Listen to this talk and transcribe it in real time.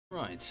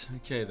Right,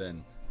 okay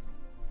then.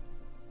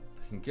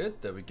 Looking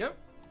good, there we go.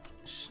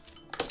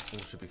 All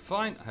should be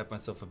fine. I have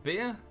myself a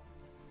beer.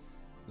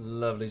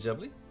 Lovely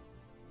jubbly.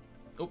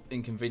 Oh,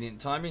 inconvenient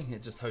timing.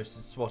 It just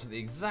hosted SWAT at the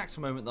exact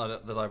moment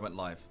that I went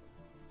live.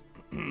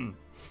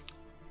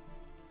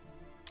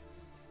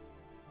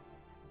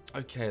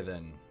 Okay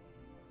then.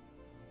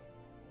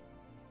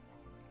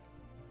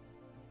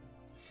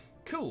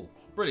 Cool,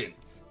 brilliant.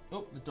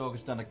 Oh, the dog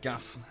has done a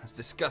guff. That's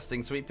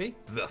disgusting, Sweet Pea.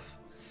 Ugh.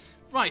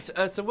 Right,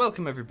 so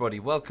welcome everybody.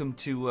 Welcome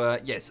to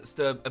yes,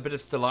 a bit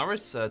of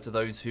Stellaris to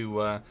those who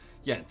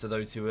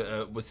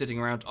were sitting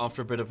around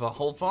after a bit of a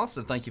holdfast.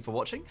 And thank you for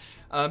watching.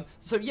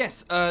 So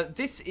yes,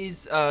 this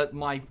is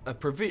my the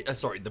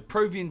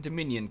Provian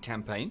Dominion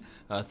campaign.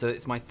 So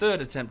it's my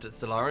third attempt at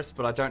Stellaris,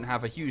 but I don't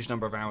have a huge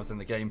number of hours in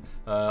the game.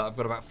 I've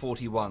got about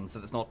 41, so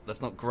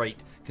that's not great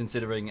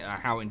considering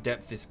how in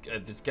depth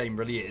this game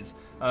really is.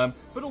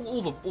 But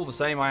all the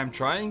same, I am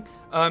trying.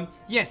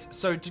 Yes,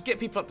 so to get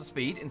people up to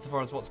speed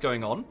insofar as what's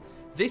going on,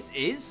 this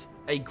is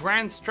a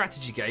grand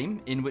strategy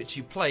game in which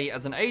you play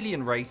as an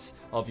alien race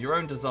of your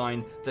own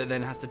design that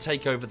then has to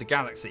take over the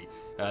galaxy.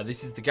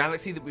 This is the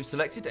galaxy that we've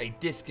selected, a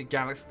disk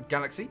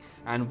galaxy,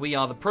 and we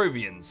are the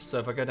Provians. So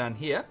if I go down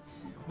here,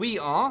 we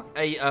are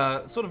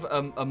a sort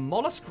of a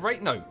mollusk,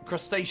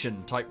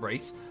 crustacean type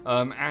race,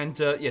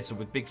 yes,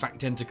 with big fat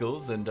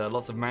tentacles and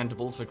lots of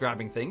mandibles for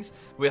grabbing things.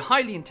 We're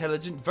highly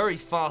intelligent, very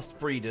fast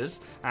breeders,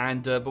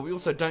 and but we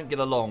also don't get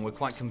along. We're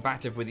quite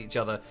combative with each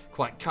other,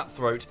 quite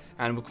cutthroat,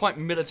 and we're quite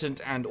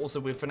militant, and also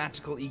we're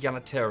fanatical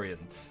egalitarian.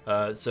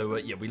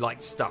 Yeah, we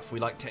like stuff, we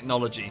like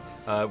technology,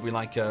 we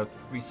like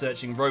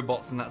researching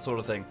robots and that sort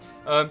of thing.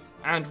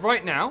 And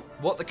right now,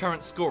 what the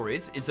current score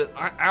is that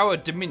our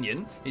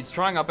Dominion is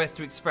trying our best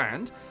to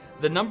expand.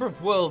 The number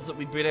of worlds that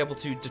we've been able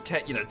to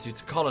detect, to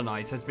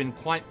colonize has been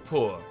quite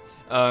poor.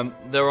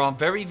 There are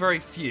very, very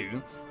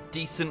few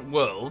decent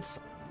worlds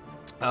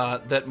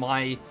that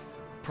my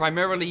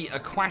primarily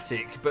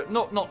aquatic, but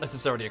not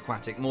necessarily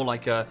aquatic, more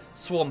like a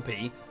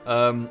swampy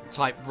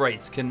type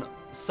race can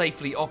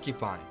safely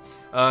occupy.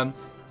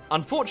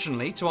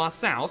 Unfortunately, to our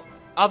south,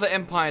 other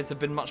empires have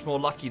been much more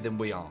lucky than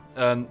we are.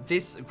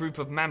 This group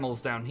of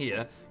mammals down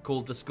here,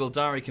 called the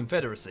Stellaris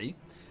Confederacy,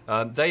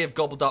 they have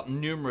gobbled up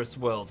numerous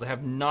worlds. They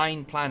have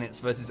 9 planets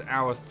versus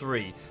our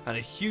 3, and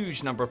a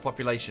huge number of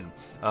population.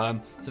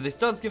 So this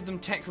does give them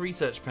tech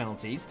research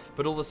penalties,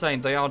 but all the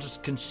same, they are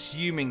just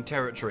consuming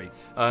territory.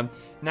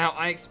 Now,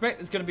 I expect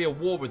there's going to be a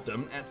war with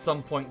them at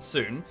some point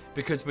soon,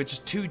 because we're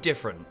just too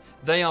different.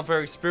 They are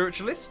very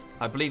spiritualist.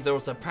 I believe they're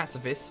also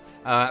pacifists,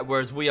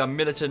 whereas we are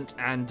militant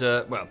and,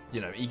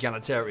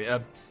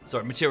 egalitarian,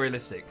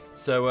 materialistic.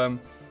 So,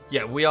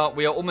 yeah, we are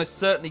almost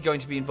certainly going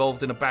to be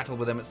involved in a battle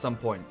with them at some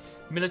point.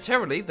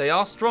 Militarily, they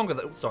are stronger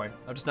than... Oh, sorry,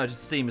 I've just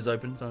noticed Steam is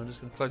open, so I'm just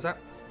going to close that.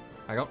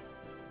 Hang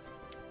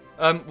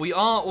on. We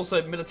are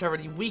also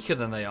militarily weaker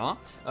than they are,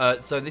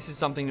 so this is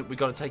something that we've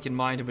got to take in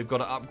mind, and we've got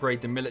to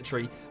upgrade the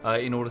military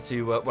in order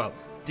to,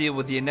 deal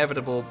with the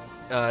inevitable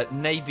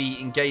Navy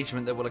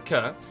engagement that will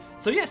occur.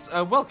 So yes,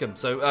 welcome.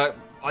 So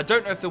I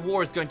don't know if the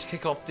war is going to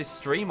kick off this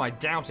stream. I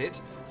doubt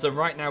it. So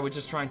right now we're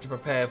just trying to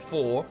prepare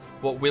for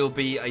what will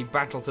be a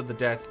battle to the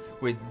death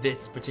with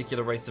this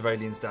particular race of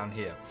aliens down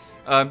here.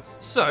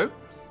 So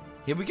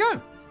here we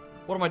go.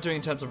 What am I doing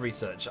in terms of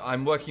research?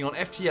 I'm working on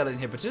FTL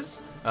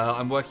inhibitors.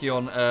 I'm working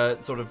on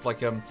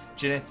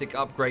genetic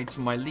upgrades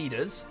for my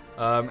leaders.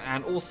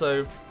 And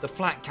also the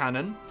flat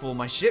cannon for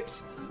my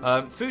ships.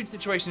 Food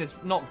situation is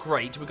not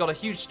great. We've got a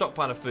huge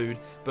stockpile of food,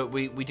 but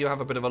we do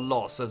have a bit of a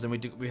loss, as in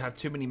we have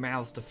too many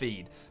mouths to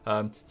feed.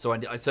 So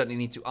I certainly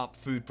need to up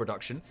food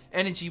production.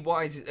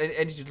 Energy-wise,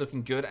 energy is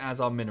looking good,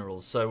 as are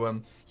minerals.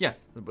 So yeah,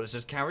 let's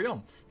just carry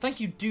on. Thank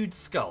you, Dude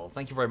Skull.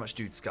 Thank you very much,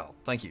 Dude Skull.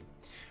 Thank you.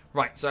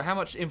 Right, so how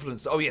much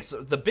influence... Oh, yes,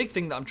 so the big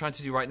thing that I'm trying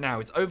to do right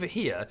now is over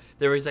here,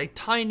 there is a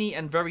tiny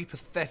and very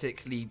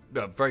pathetic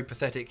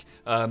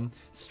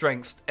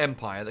strengthed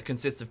empire that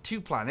consists of 2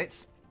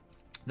 planets.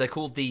 They're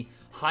called the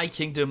High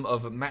Kingdom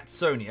of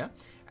Matsonia.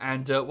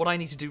 And what I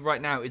need to do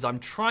right now is I'm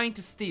trying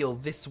to steal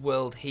this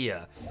world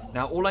here.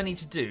 Now, all I need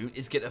to do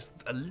is get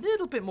a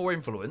little bit more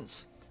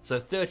influence. So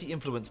 30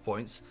 influence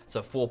points,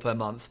 so 4 per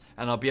month,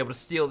 and I'll be able to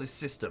steal this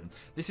system.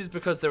 This is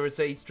because there is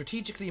a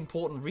strategically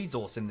important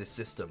resource in this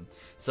system.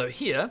 So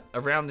here,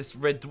 around this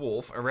red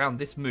dwarf, around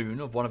this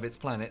moon of one of its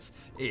planets,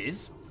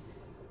 is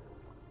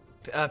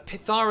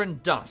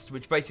Pitharan dust,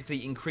 which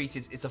basically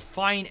increases... It's a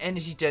fine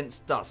energy-dense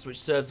dust, which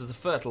serves as a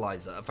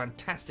fertilizer, a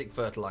fantastic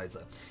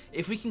fertilizer.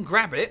 If we can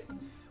grab it,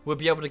 we'll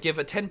be able to give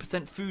a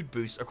 10% food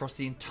boost across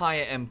the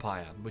entire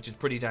empire, which is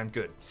pretty damn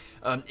good.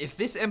 If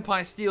this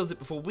empire steals it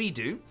before we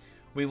do,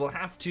 we will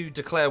have to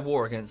declare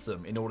war against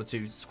them in order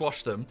to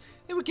squash them.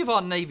 It would give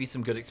our navy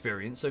some good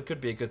experience, so it could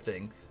be a good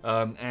thing.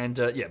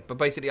 Yeah, but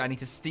basically I need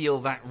to steal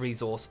that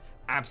resource,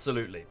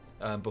 absolutely,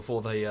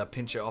 before they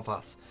pinch it off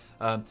us.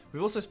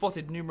 We've also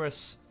spotted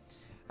numerous...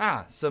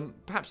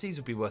 perhaps these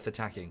would be worth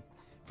attacking.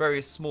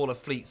 Various smaller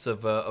fleets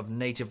of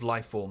native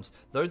life forms.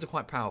 Those are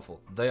quite powerful.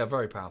 They are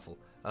very powerful.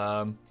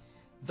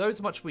 Those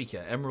are much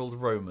weaker. Emerald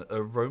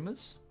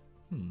Romas?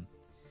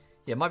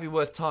 Yeah, it might be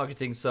worth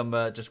targeting some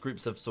just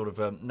groups of sort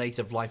of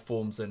native life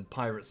forms and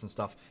pirates and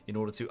stuff in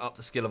order to up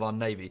the skill of our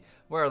navy.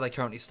 Where are they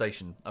currently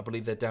stationed? I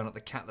believe they're down at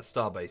the Catla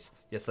Starbase.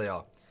 Yes, they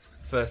are.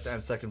 First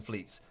and second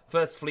fleets.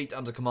 First fleet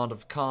under command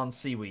of Khan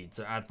Seaweed,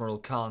 so Admiral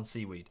Khan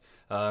Seaweed.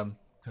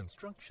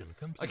 Construction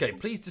complete. Okay,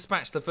 please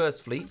dispatch the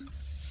first fleet.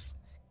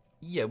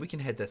 Yeah, we can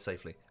head there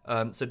safely.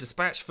 So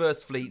dispatch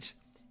first fleet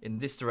in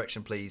this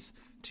direction, please,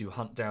 to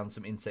hunt down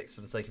some insects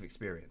for the sake of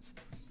experience.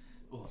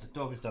 Oh, the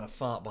dog has done a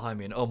fart behind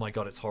me, and oh my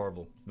god, it's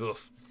horrible. Ugh.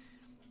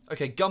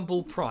 Okay,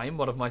 Gumball Prime,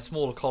 one of my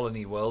smaller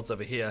colony worlds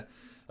over here,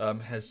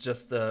 has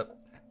just,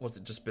 what's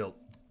it just built?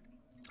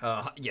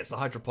 Yes, the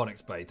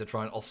hydroponics bay to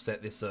try and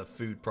offset this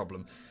food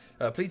problem.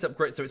 Please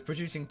upgrade, so it's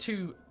producing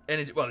 2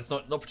 energy, well, it's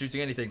not producing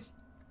anything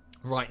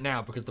right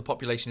now because the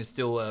population is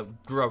still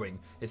growing.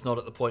 It's not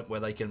at the point where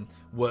they can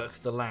work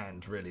the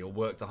land, really, or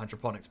work the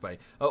hydroponics bay.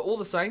 All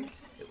the same,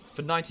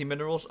 for 90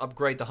 minerals,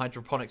 upgrade the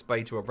hydroponics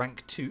bay to a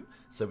rank 2,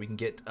 so we can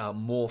get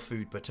more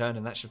food per turn,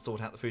 and that should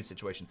sort out the food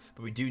situation.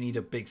 But we do need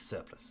a big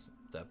surplus,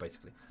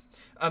 basically.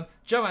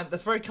 Joanne,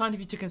 that's very kind of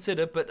you to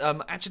consider, but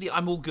actually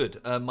I'm all good.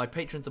 My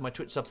patrons and my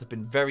Twitch subs have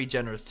been very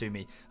generous to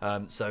me,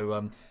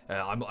 so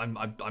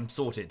I'm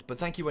sorted. But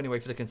thank you anyway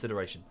for the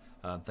consideration.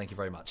 Thank you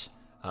very much.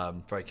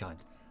 Very kind.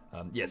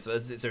 Yes,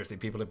 seriously,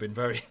 people have been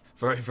very,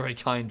 very, very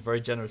kind,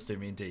 very generous to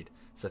me indeed.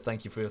 So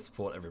thank you for your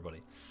support,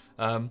 everybody.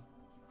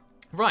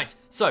 Right,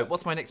 so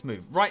what's my next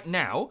move? Right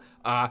now,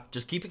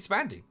 just keep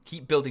expanding.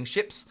 Keep building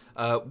ships.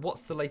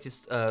 What's the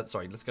latest...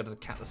 sorry, let's go to the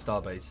Catla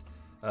Starbase.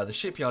 The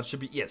shipyard should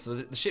be... Yes, so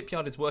the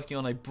shipyard is working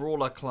on a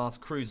Brawler-class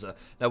cruiser.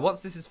 Now,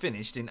 once this is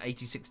finished in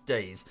 86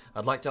 days,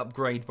 I'd like to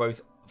upgrade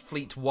both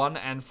Fleet 1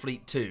 and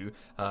Fleet 2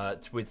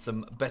 with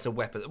some better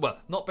weapons. Well,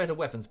 not better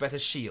weapons, better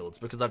shields,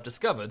 because I've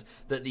discovered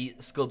that the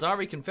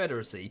Skaldari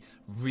Confederacy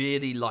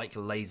really like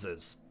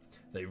lasers.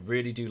 They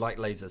really do like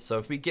lasers. So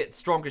if we get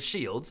stronger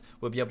shields,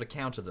 we'll be able to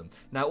counter them.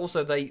 Now,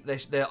 also,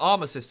 their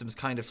armor systems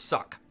kind of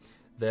suck.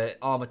 Their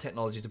armor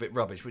technology is a bit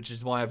rubbish, which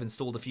is why I've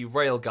installed a few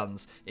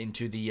railguns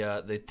into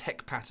the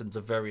tech patterns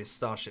of various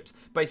starships.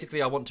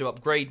 Basically, I want to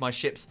upgrade my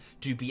ships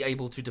to be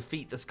able to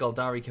defeat the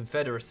Skaldari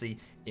Confederacy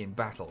in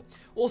battle.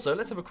 Also,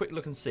 let's have a quick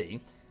look and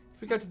see.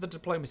 If we go to the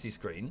diplomacy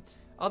screen,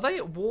 are they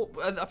at war?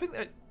 I think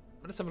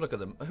let's have a look at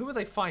them. Who are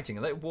they fighting?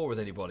 Are they at war with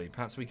anybody?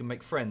 Perhaps we can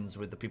make friends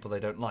with the people they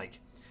don't like.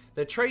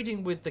 They're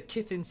trading with the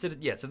Kithin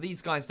citizens. Yeah, so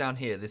these guys down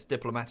here, this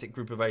diplomatic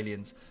group of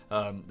aliens,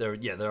 they're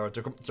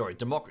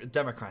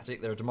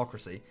democratic. They're a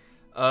democracy.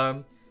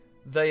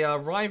 They are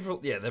rival.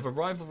 Yeah, they have a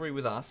rivalry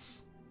with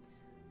us.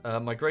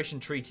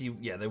 Migration treaty.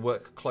 Yeah, they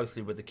work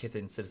closely with the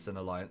Kithin Citizen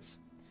Alliance.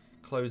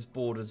 Closed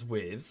borders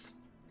with,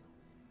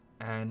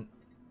 and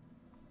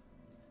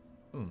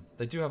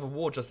they do have a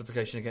war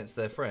justification against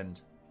their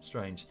friend.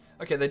 Strange.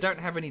 Okay, they don't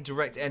have any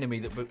direct enemy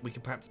that we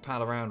could perhaps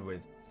pal around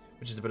with,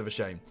 which is a bit of a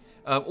shame.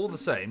 All the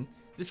same,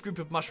 this group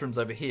of mushrooms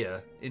over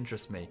here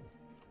interests me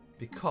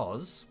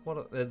because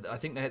I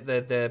think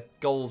their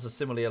goals are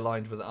similarly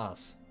aligned with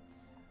us.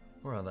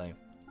 Where are they?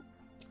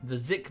 The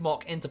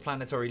Zikmok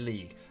Interplanetary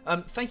League.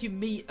 Thank you,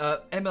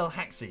 ML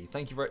Haxi.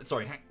 Thank you very.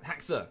 Sorry,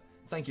 Haxer.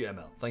 Thank you,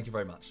 ML. Thank you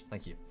very much.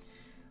 Thank you.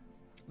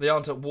 They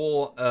aren't at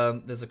war.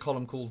 There's a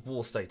column called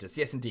war status.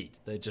 Yes, indeed.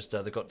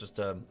 They've got just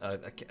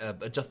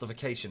a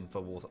justification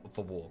for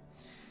war.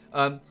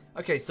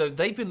 Okay, so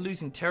they've been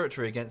losing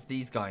territory against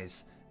these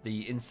guys,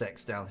 the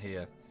insects down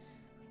here.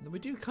 We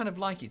do kind of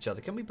like each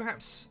other. Can we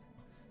perhaps...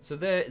 So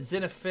they're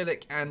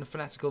xenophilic and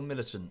fanatical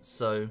militants,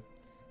 so...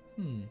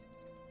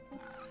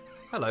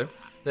 Hello.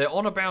 They're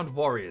honor-bound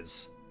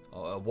warriors.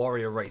 A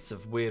warrior race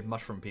of weird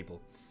mushroom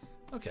people.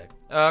 Okay.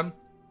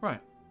 Right.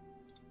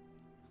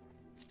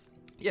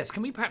 Yes,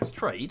 can we perhaps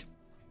trade?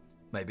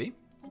 Maybe.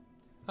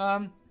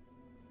 Now,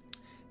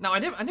 I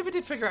never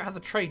did figure out how the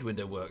trade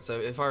window works, so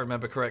if I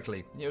remember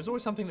correctly. It was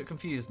always something that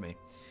confused me.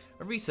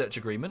 A research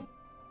agreement.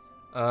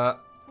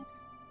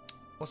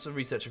 What's the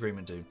research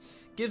agreement do?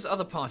 Gives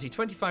other party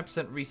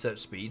 25% research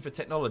speed for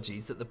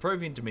technologies that the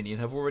Provian Dominion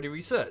have already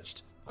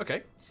researched.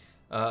 Okay.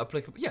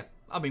 Applicable. Yeah,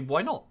 I mean,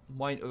 why not?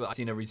 I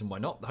see no reason why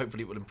not.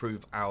 Hopefully it will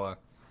improve our...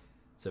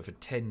 So for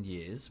 10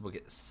 years, we'll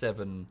get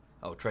 7...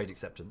 Oh, trade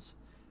acceptance.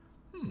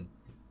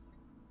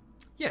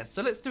 Yeah,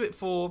 so let's do it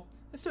for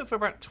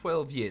about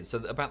 12 years, so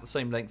about the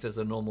same length as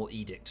a normal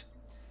edict.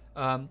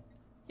 Yeah,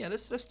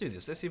 let's do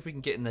this. Let's see if we can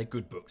get in their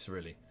good books,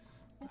 really.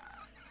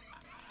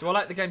 Do I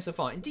like the game so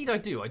far? Indeed I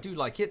do. I do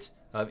like it.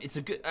 It's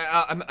a good...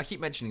 I keep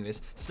mentioning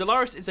this.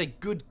 Stellaris is a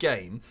good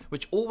game,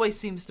 which always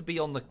seems to be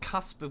on the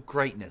cusp of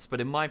greatness,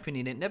 but in my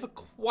opinion, it never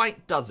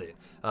quite does it.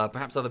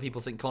 Perhaps other people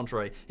think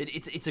contrary.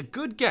 It's a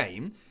good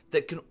game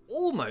that can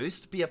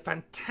almost be a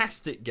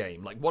fantastic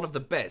game, like one of the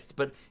best,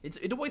 but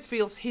it always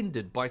feels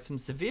hindered by some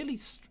severely...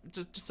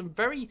 just some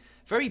very,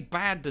 very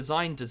bad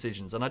design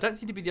decisions, and I don't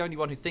seem to be the only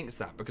one who thinks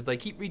that, because they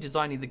keep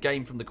redesigning the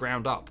game from the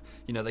ground up.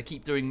 You know, they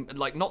keep doing,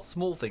 like, not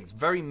small things,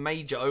 very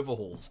major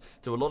overhauls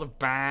to a lot of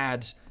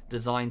bad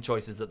design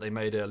choices that they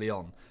made early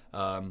on,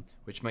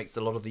 which makes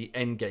a lot of the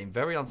end game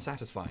very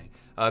unsatisfying.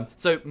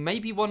 So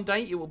maybe one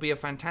day it will be a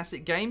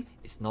fantastic game.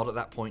 It's not at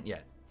that point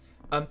yet.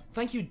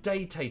 Thank you,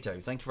 Day Tato.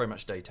 Thank you very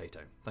much, Day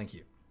Tato. Thank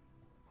you.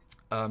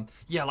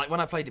 Yeah, like when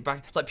I played it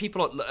back, like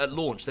people at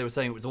launch, they were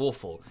saying it was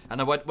awful.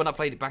 And when I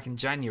played it back in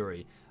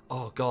January,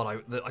 oh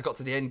god, I got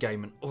to the end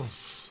game and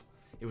oof,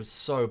 it was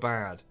so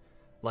bad.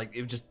 Like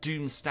it was just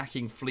doom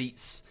stacking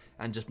fleets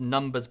and just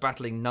numbers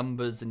battling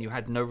numbers, and you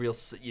had no real.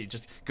 You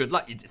just good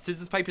luck.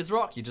 Scissors, papers,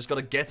 rock. You just got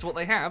to guess what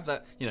they have.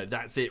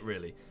 That's it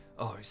really.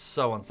 Oh, it's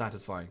so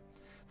unsatisfying.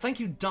 Thank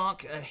you,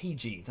 Dark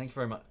Heiji. Thank you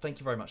very much. Thank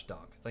you very much,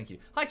 Dark. Thank you.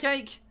 Hi,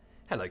 Cake.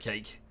 Hello,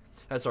 Cake.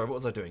 Sorry, what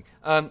was I doing?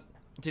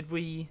 Did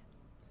we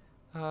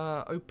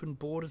open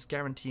borders,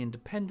 guarantee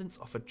independence,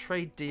 offer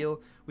trade deal?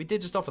 We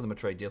did just offer them a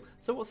trade deal.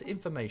 So what's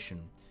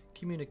information?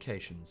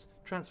 Communications.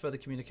 Transfer the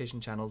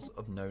communication channels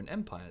of known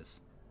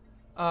empires.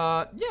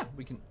 Yeah,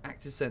 we can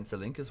active sensor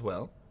link as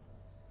well.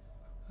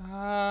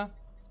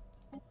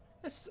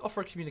 Let's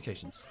offer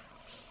communications.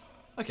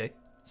 Okay,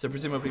 so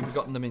presumably we've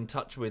gotten them in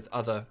touch with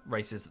other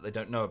races that they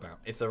don't know about,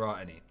 if there are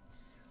any.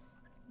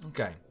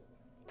 Okay.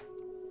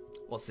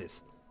 What's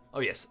this? Oh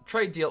yes,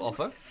 trade deal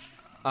offer.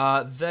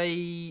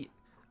 They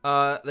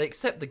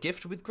accept the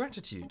gift with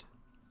gratitude.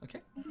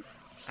 Okay.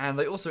 And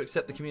they also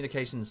accept the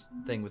communications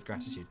thing with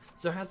gratitude.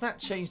 So has that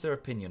changed their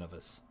opinion of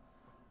us?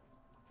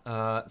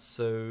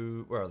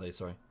 So where are they?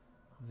 Sorry,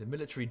 the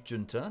military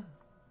junta.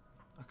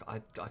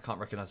 I can't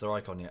recognise their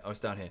icon yet. Oh, it's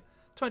down here.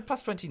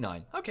 Plus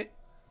 29. Okay.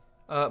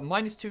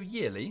 -2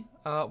 yearly.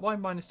 Why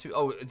 -2?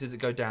 Oh, does it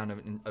go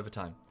down over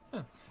time?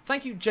 Huh.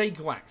 Thank you, Jay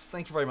Gwax.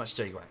 Thank you very much,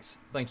 Jay Gwax.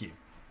 Thank you.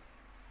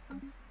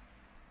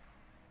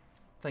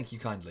 Thank you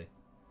kindly.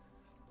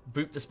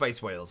 Boop the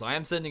space whales. I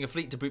am sending a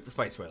fleet to boop the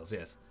space whales.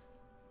 Yes.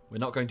 We're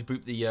not going to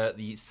boop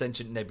the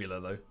sentient nebula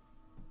though,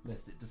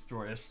 lest it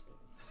destroy us.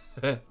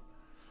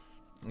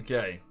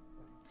 Okay.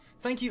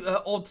 Thank you,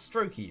 Odd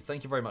Strokey.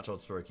 Thank you very much, Odd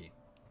Strokey.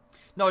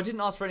 No, I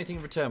didn't ask for anything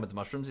in return with the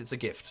mushrooms. It's a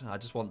gift. I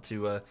just want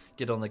to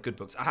get on their good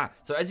books. Aha!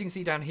 So as you can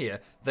see down here,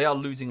 they are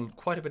losing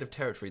quite a bit of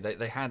territory.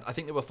 They had, I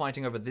think they were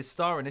fighting over this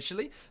star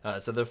initially.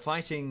 So they're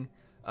fighting.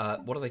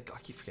 What are they? I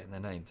keep forgetting their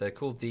name. They're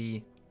called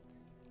the.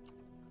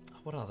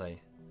 What are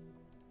they?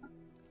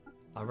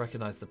 I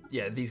recognise the.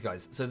 Yeah, these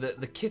guys. So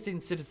the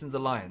Kithin Citizens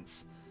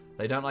Alliance.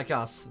 They don't like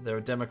us. They're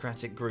a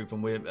democratic group,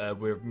 and we're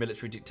a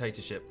military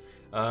dictatorship.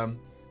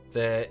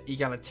 They're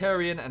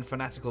egalitarian and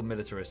fanatical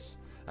militarists,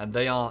 and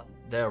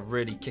they're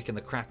really kicking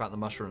the crap out of the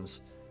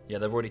mushrooms. Yeah,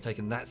 they've already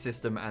taken that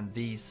system and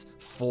these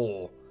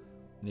 4.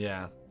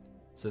 Yeah,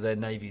 so their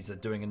navies are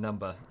doing a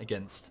number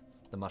against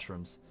the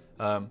mushrooms.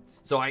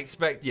 So I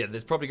expect, yeah,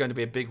 there's probably going to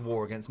be a big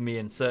war against me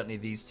and certainly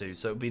these two.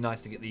 So it would be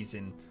nice to get these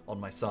in on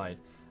my side.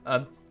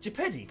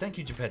 Japedi, thank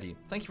you, Japedi.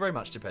 Thank you very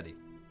much, Japedi.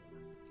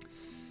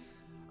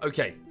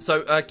 Okay,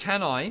 so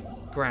can I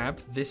grab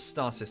this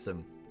star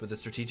system with a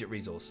strategic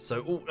resource?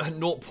 So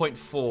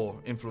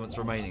 0.4 influence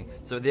remaining.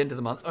 So at the end of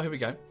the month, oh, here we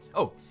go.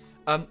 Oh,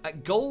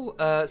 at goal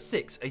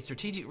 6, a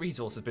strategic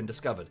resource has been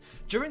discovered.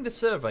 During the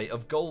survey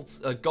of goal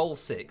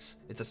 6,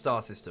 it's a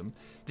star system,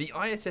 the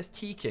ISS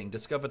T-King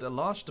discovered a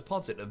large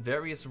deposit of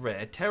various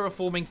rare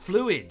terraforming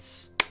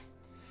fluids.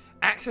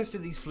 Access to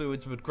these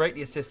fluids would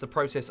greatly assist the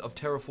process of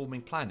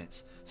terraforming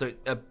planets. So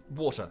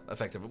water,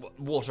 effectively,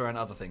 water and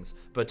other things.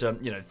 But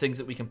you know, things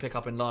that we can pick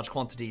up in large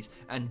quantities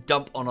and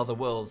dump on other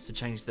worlds to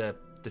change their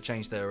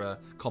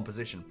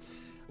composition.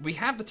 We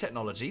have the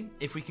technology.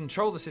 If we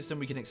control the system,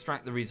 we can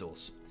extract the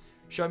resource.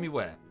 Show me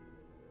where.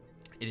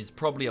 It is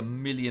probably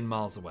 1,000,000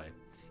 miles away.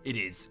 It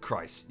is.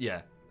 Christ.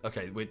 Yeah.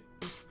 Okay.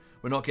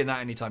 We're not getting that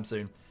anytime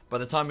soon. By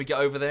the time we get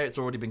over there, it's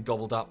already been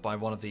gobbled up by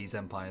one of these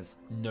empires,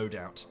 no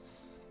doubt.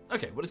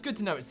 Okay, well, it's good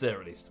to know it's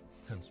there at least.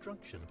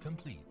 Construction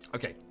complete.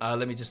 Okay,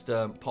 let me just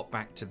pop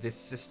back to this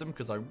system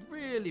because I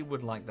really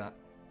would like that.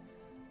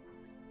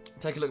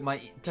 Take a look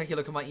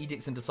at my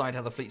edicts and decide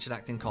how the fleet should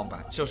act in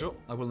combat. Sure,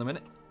 I will in a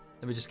minute.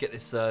 Let me just get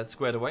this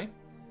squared away.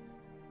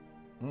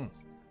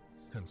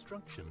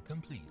 Construction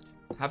complete.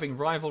 Having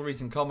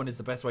rivalries in common is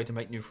the best way to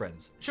make new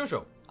friends.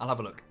 Sure, I'll have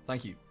a look.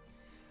 Thank you.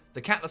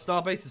 The Catler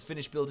Starbase has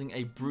finished building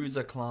a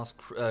Bruiser-class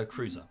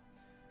cruiser.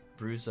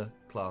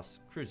 Bruiser-class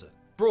cruiser.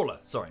 Brawler,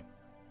 sorry.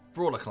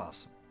 Brawler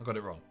class. I got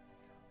it wrong.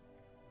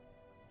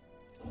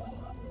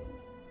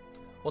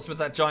 What's with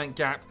that giant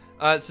gap?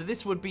 So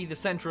this would be the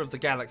center of the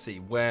galaxy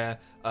where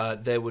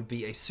there would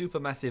be a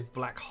supermassive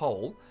black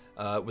hole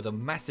with a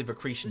massive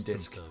accretion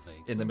disk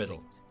in the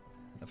middle,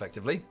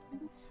 effectively,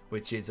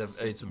 which is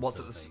what's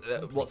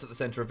at the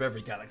center of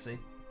every galaxy.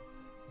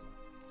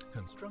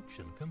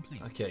 Construction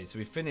complete. Okay, so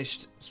we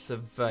finished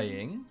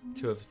surveying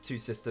two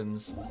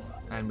systems,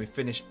 and we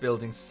finished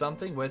building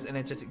something. Where's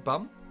Energetic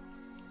Bum?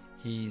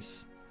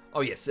 He's... Oh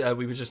yes,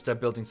 we were just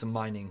building some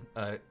mining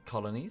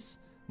colonies,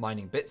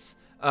 mining bits.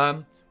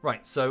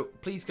 Right, so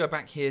please go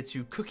back here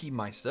to Cookie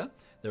Meister.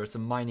 There are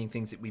some mining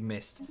things that we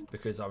missed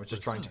because I was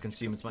just trying to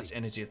consume as much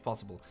energy as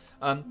possible.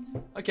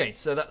 Okay,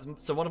 so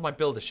one of my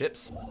builder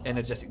ships,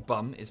 Energetic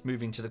Bum, is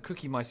moving to the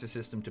Cookie Meister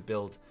system to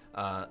build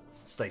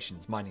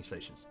stations, mining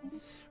stations.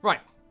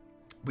 Right.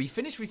 We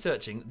finished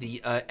researching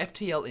the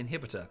FTL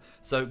inhibitor,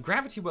 so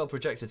gravity well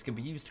projectors can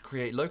be used to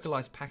create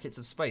localized packets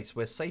of space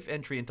where safe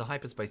entry into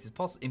hyperspace is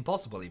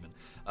impossible even.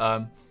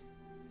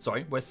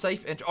 Sorry, where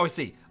safe entry... Oh, I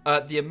see.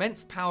 The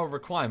immense power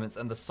requirements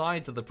and the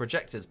size of the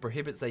projectors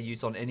prohibits their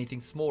use on anything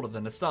smaller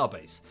than a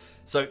starbase.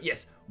 So,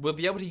 yes, we'll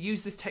be able to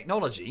use this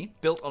technology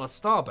built on a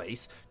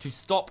starbase to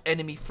stop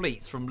enemy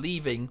fleets from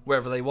leaving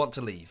wherever they want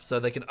to leave. So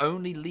they can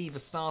only leave a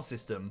star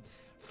system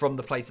from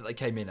the place that they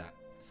came in at,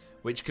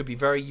 which could be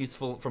very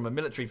useful from a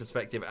military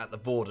perspective at the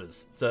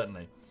borders,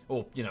 certainly.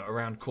 Or, you know,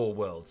 around core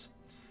worlds.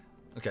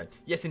 Okay.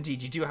 Yes,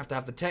 indeed, you do have to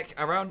have the tech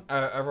around...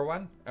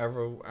 Everyone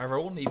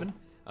even.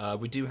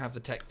 We do have the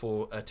tech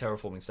for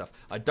terraforming stuff.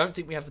 I don't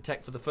think we have the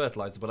tech for the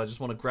fertilizer, but I just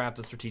want to grab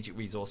the strategic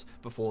resource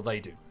before they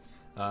do.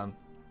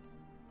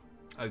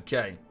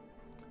 Okay.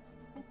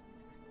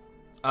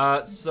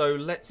 So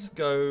let's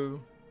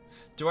go...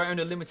 Do I own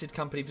a limited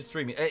company for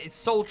streaming? It's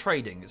sole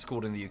trading, it's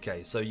called in the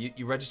UK. So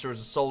you register as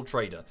a sole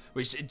trader,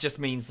 which it just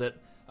means that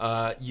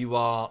you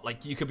are...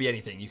 Like, you could be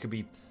anything. You could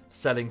be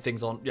selling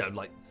things on... You know,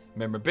 like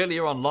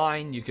memorabilia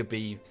online. You could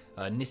be...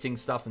 knitting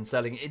stuff and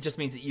selling. It just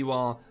means that you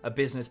are a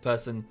business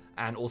person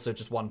and also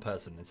just one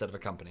person instead of a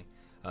company.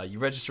 You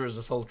register as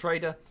a sole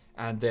trader,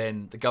 and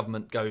then the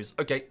government goes,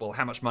 okay, well,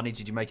 how much money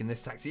did you make in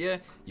this tax year?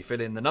 You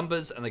fill in the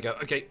numbers, and they go,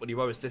 okay, well, you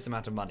owe us this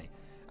amount of money.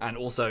 And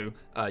also,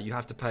 you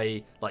have to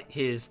pay, like,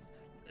 here's...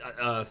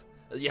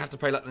 you have to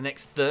pay, like, the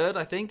next third,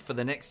 I think, for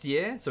the next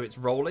year, so it's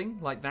rolling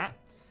like that.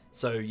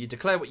 So you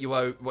declare what you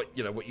owe,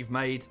 what you've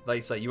made. They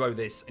say you owe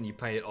this, and you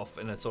pay it off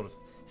in a sort of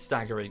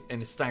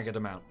staggered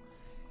amount.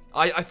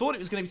 I thought it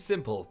was going to be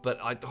simple, but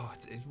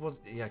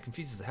it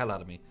confuses the hell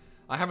out of me.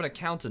 I have an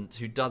accountant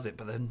who does it,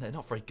 but they're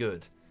not very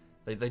good.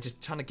 They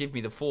just trying to give me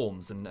the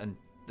forms, and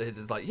they're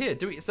like, here,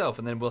 do it yourself,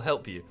 and then we'll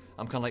help you.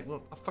 I'm kind of like,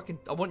 well,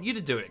 I want you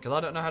to do it, because I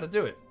don't know how to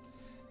do it.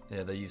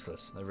 Yeah, they're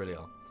useless. They really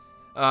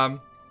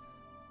are.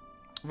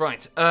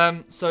 Right,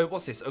 so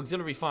what's this?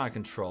 Auxiliary fire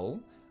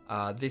control.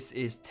 This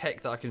is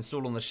tech that I can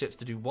install on the ships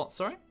to do what,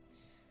 sorry?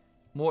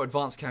 More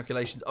advanced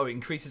calculations. Oh, it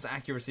increases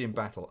accuracy in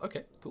battle.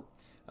 Okay, cool.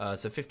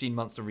 So 15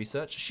 months to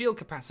research. Shield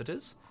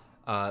capacitors,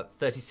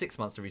 36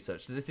 months to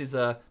research. So this is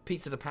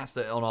pizza to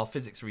pasta on our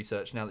physics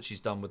research now that she's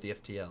done with the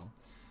FTL.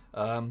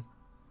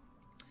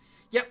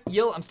 Yep,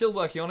 Yil, I'm still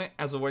working on it.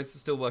 As always,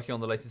 still working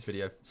on the latest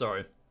video.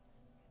 Sorry.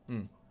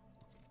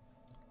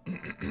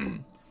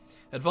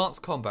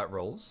 Advanced combat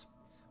roles.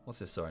 What's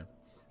this, sorry?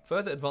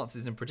 Further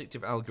advances in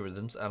predictive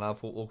algorithms allow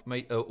for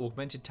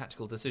augmented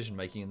tactical decision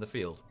making in the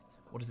field.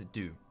 What does it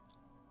do?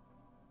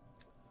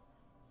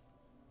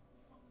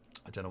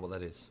 I don't know what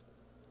that is.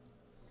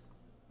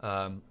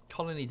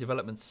 Colony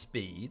development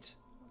speed.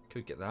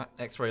 Could get that.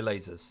 X-ray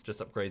lasers. Just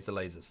upgrades the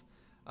lasers.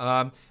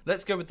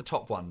 Let's go with the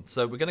top one.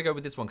 So we're going to go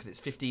with this one because it's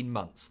 15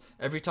 months.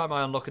 Every time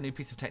I unlock a new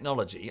piece of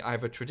technology, I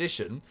have a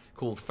tradition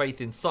called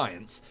Faith in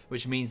Science,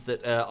 which means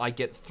that I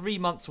get 3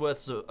 months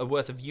worth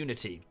of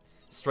Unity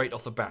straight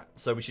off the bat.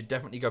 So we should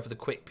definitely go for the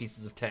quick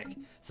pieces of tech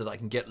so that I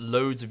can get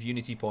loads of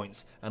Unity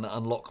points and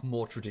unlock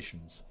more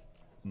traditions.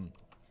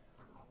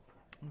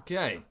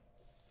 Okay.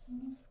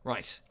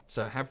 Right,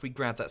 so have we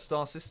grabbed that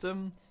star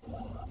system?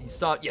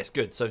 Yes,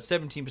 good. So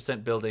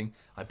 17% building.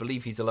 I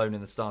believe he's alone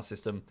in the star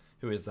system.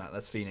 Who is that?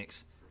 That's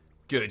Phoenix.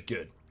 Good,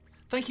 good.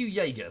 Thank you,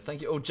 Jaeger.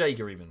 Thank you. Or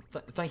Jaeger, even.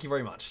 Thank you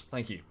very much.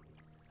 Thank you.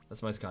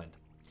 That's most kind.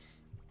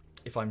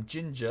 If I'm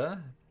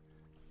Ginger,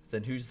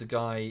 then who's the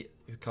guy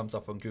who comes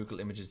up on Google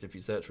Images if you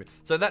search for it?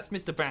 So that's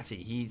Mr. Batty.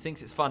 He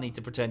thinks it's funny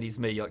to pretend he's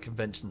me at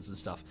conventions and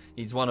stuff.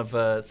 He's one of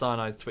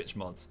Cyanide's Twitch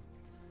mods.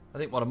 I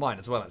think one of mine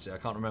as well, actually. I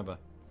can't remember.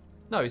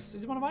 No, is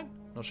he one of mine?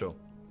 Not sure.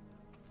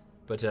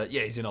 But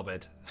yeah, he's a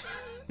knobhead.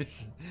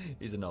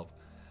 he's a knob.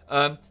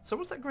 So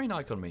what's that green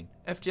icon mean?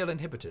 FTL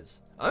inhibitors.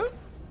 Oh?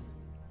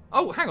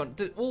 Oh, hang on.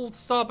 Do all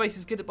star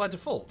bases get it by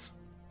default?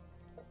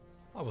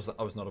 I was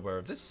not aware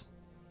of this.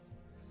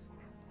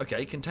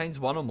 Okay, contains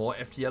one or more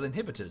FTL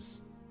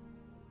inhibitors.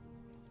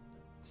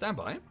 Stand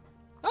by.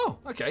 Oh,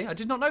 okay. I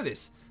did not know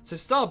this. So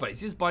star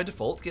bases by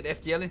default get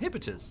FTL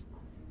inhibitors.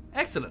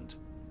 Excellent.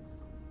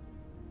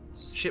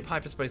 Ship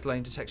hyperspace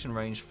lane detection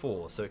range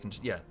 4, so it can,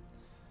 yeah.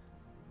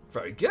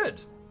 Very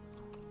good.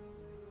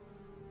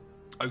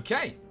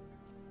 Okay.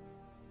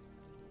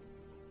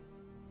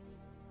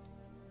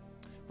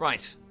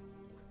 Right.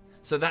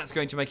 So that's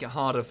going to make it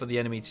harder for the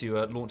enemy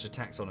to launch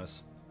attacks on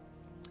us.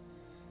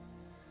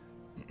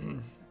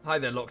 Hi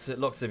there,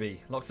 Loxaby.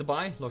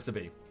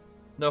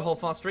 No whole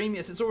fast stream?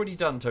 Yes, it's already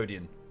done,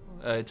 Todian.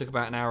 It took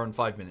about an hour and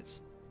 5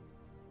 minutes.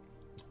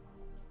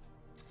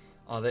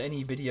 Are there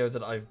any video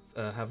that I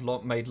have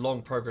made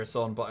long progress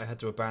on, but I had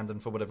to abandon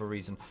for whatever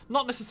reason?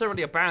 Not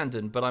necessarily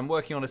abandoned, but I'm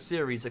working on a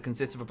series that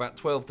consists of about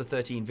 12 to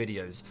 13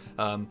 videos.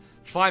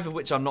 5 of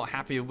which I'm not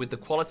happy with the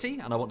quality,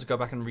 and I want to go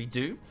back and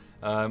redo.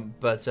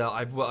 But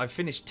I've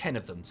finished 10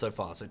 of them so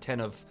far, so 10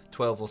 of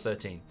 12 or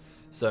 13.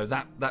 So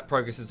that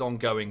progress is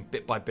ongoing,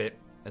 bit by bit,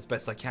 as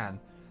best I can.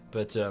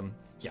 But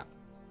yeah.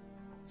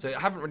 So I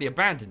haven't really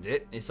abandoned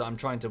it. I'm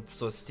trying to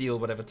sort of steal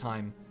whatever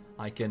time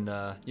I can,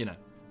 you know,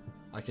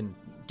 I can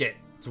get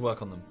to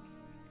work on them.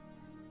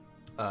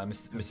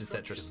 Mrs.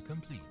 Tetris.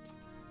 Complete.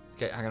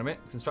 Okay, hang on a minute.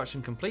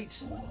 Construction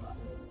complete.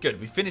 Good,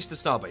 we finished the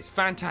starbase.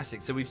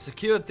 Fantastic. So we've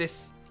secured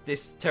this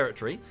this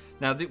territory.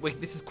 Now,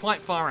 this is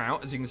quite far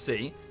out, as you can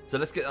see. So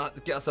let's get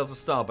ourselves a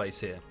star base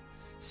here.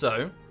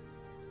 So,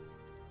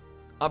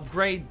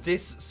 upgrade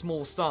this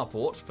small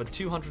starport for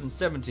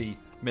 270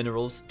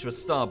 minerals to a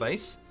star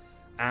base.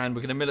 And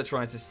we're going to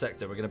militarize this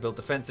sector. We're going to build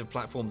defensive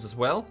platforms as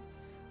well.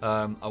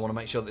 I want to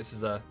make sure that this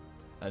is a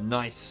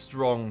nice,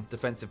 strong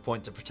defensive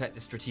point to protect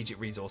this strategic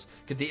resource.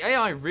 Because the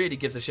AI really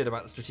gives a shit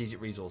about the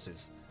strategic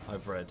resources,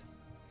 I've read.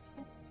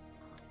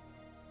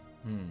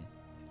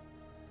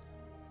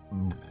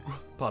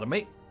 Pardon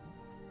me.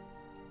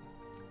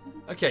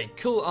 Okay,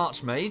 Cool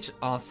Archmage,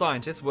 our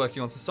scientist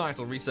working on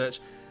societal research,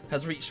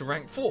 has reached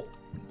rank 4.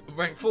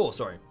 Rank 4,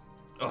 sorry.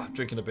 Oh, I'm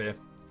drinking a beer.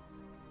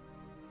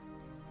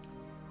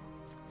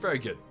 Very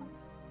good.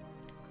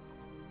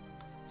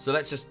 So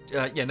let's just,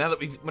 yeah, now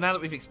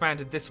that we've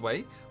expanded this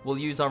way, we'll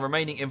use our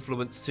remaining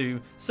influence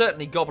to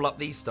certainly gobble up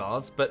these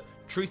stars. But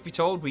truth be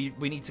told, we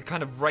need to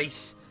kind of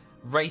race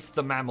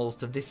the mammals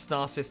to this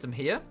star system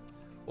here.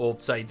 Or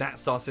say that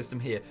star system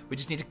here. We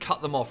just need to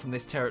cut them off from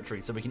this territory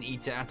so we can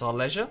eat it at our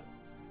leisure.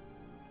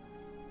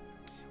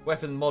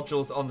 Weapon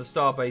modules on the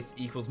starbase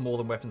equals more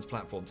than weapons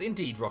platforms.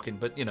 Indeed, Rockin',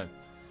 but you know,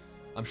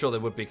 I'm sure there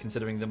would be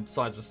considering the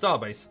size of a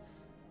starbase.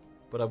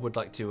 But I would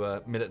like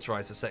to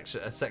militarize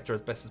a sector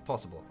as best as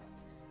possible.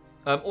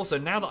 Also,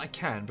 now that I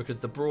can, because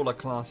the Brawler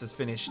class has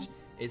finished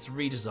its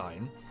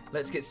redesign,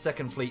 let's get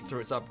Second Fleet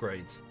through its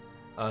upgrades.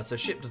 So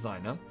Ship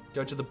Designer,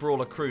 go to the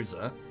Brawler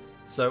Cruiser.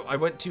 So I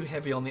went too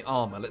heavy on the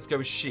armor. Let's go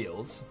with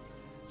shields.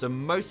 So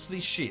mostly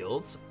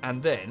shields,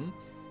 and then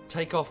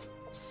take off.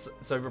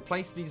 So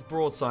replace these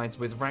broadsides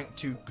with rank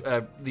 2.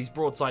 These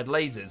broadside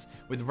lasers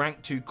with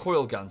rank 2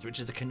 coil guns, which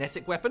is a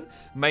kinetic weapon,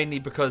 mainly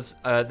because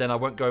then I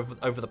won't go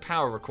over the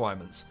power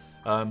requirements.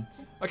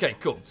 Okay,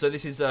 cool. So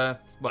this is well,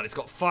 it's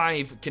got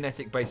 5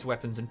 kinetic-based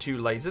weapons and 2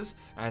 lasers,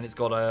 and it's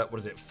got what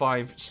is it?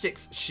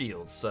 6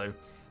 shields. So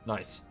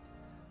nice.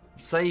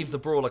 Save the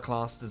Brawler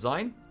class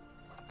design.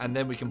 And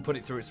then we can put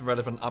it through its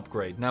relevant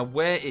upgrade. Now,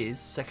 where is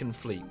Second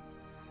Fleet?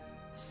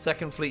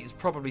 Second Fleet is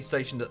probably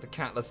stationed at the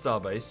Katla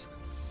starbase.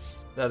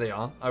 There they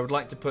are. I would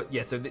like to put...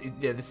 Yeah, so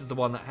yeah, this is the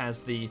one that has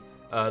the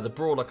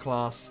Brawler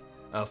class,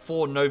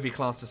 4 Novi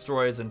class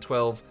destroyers, and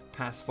 12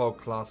 Passfog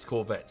class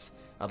corvettes.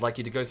 I'd like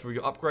you to go through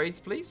your upgrades,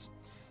 please.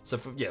 So,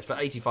 for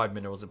 85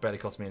 minerals, it barely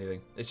costs me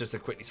anything. It's just a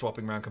quickly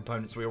swapping around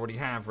components we already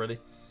have, really.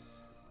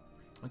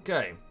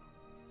 Okay.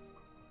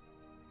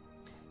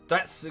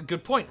 That's a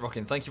good point,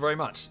 Rockin'. Thank you very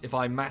much. If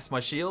I mass my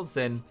shields,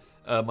 then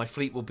my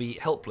fleet will be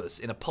helpless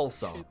in a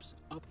pulsar. Ships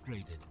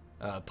upgraded.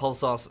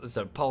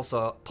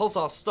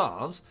 Pulsar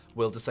stars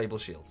will disable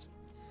shields.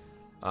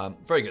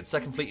 Very good.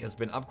 Second Fleet has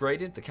been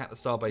upgraded. The Katla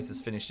Starbase has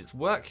finished its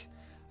work.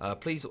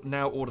 Please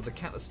now order the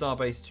Katla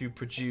Starbase to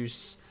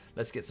produce...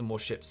 Let's get some more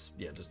ships.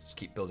 Yeah, just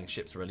keep building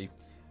ships, really.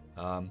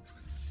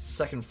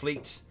 Second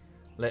Fleet,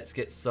 let's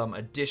get some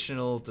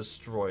additional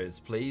destroyers,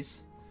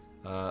 please.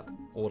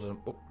 Order them...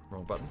 Oh,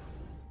 wrong button.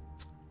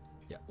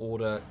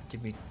 Yeah,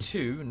 give me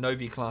 2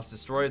 Novi class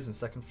destroyers and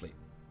Second Fleet.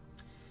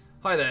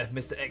 Hi there,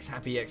 Mr. X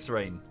Happy X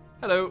Rain.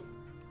 Hello.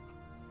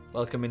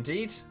 Welcome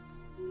indeed.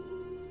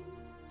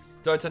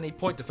 Don't I need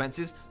point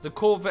defenses? The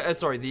Corvette,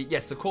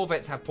 the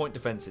Corvettes have point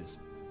defenses.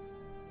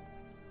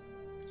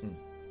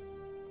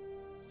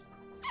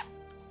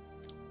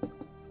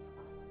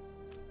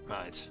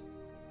 Right.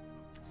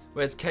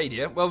 Where's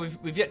Cadia? Well,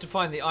 we've yet to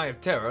find the Eye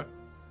of Terror.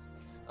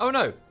 Oh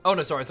no! Oh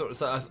no! Sorry, I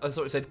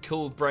thought it said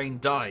Cool Brain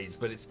Dies,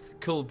 but it's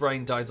Cool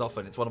Brain Dies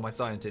Often. It's one of my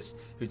scientists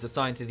who's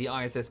assigned to the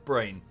ISS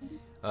Brain.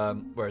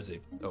 Where is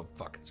he? Oh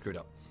fuck! Screwed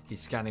up. He's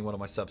scanning one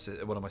of my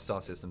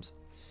star systems.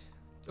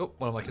 Oh,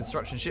 one of my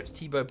construction ships,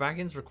 T-Bow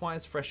Baggins,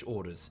 requires fresh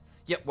orders.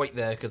 Yep, wait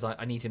there because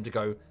I need him to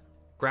go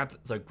grab.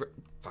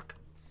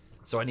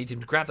 So I need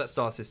him to grab that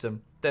star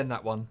system, then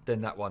that one,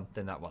 then that one,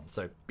 then that one.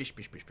 So bish,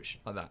 bish, bish, bish,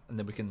 like that, and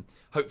then we can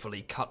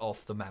hopefully cut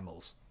off the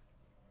mammals.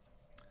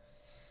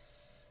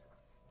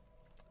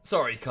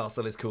 Sorry,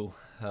 Castle is cool.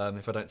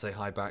 If I don't say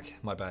hi back,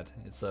 my bad.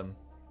 It's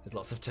there's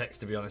lots of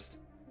text to be honest.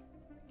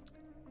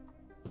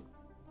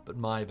 But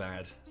my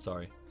bad.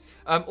 Sorry.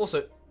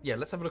 Also, yeah,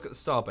 let's have a look at the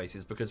star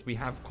bases because we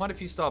have quite a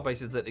few star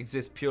bases that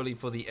exist purely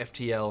for the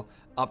FTL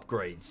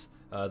upgrades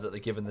that they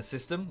give in the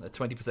system. A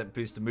 20%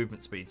 boost to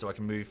movement speed, so I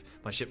can move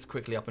my ships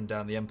quickly up and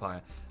down the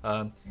Empire.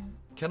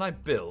 Can I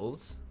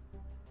build?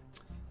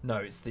 No,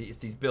 it's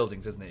these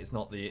buildings, isn't it? It's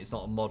not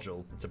a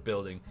module. It's a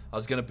building. I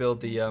was going to build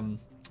the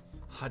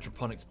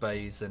hydroponics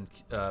bays and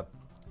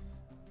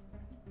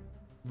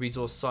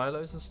resource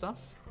silos and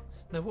stuff.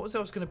 No, what was I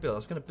was going to build? I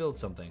was going to build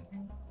something.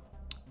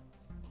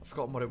 I've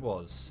forgotten what it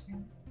was.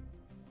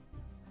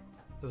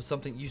 There was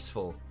something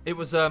useful. It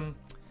was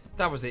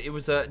that was it. It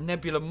was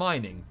nebula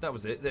mining. That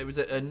was it. It was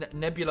a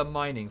nebula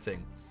mining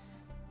thing.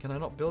 Can I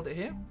not build it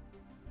here?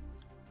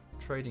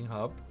 Trading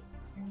hub.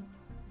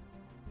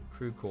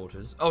 Crew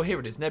quarters. Oh, here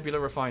it is. Nebula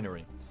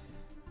refinery.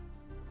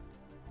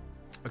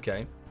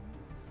 Okay.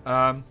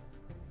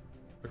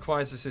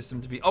 Requires the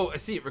system to be... Oh, I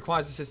see. It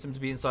requires the system to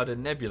be inside a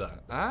nebula.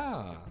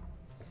 Ah.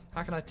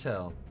 How can I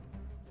tell?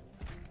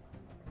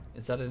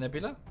 Is that a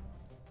nebula?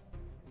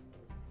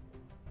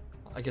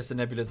 I guess the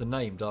nebulas are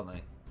named, aren't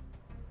they?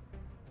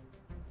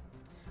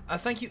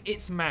 Thank you,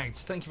 It's Magged.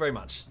 Thank you very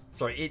much.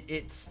 Sorry,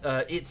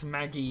 it's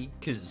Maggie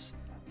Kuz.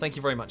 Thank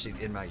you very much,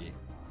 in Maggie.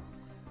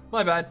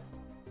 My bad.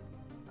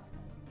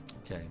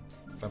 Okay.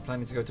 If I'm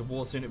planning to go to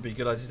war soon, it'd be a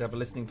good idea to have a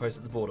listening post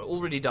at the border.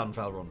 Already done,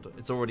 Falrond.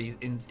 It's already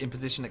in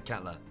position at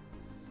Katla.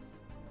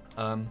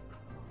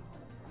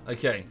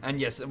 Okay, and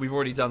yes, we've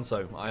already done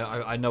so.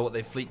 I know what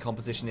their fleet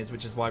composition is,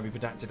 which is why we've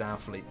adapted our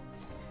fleet.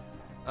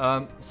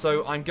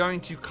 So I'm going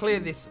to clear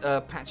this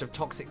patch of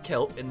toxic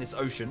kelp in this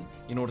ocean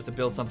in order to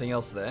build something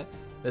else there.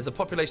 There's a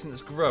population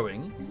that's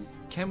growing.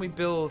 Can we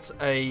build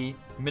a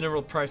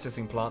mineral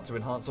processing plant to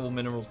enhance all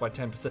minerals by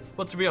 10%?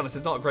 Well, to be honest,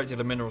 there's not a great deal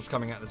of minerals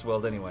coming out of this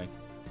world anyway.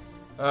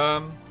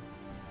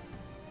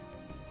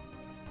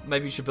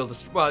 Maybe you should build a...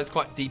 Well, it's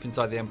quite deep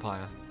inside the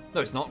Empire.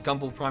 No, it's not.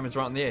 Gumball Prime is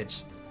right on the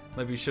edge.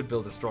 Maybe we should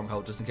build a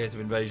stronghold just in case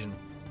of invasion.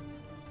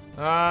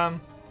 Nah.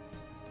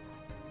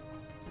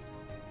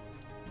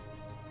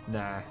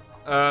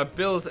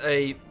 Build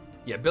a...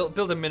 Yeah,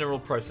 build a mineral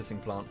processing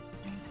plant.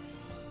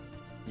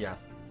 Yeah.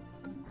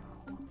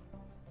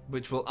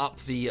 Which will up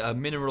the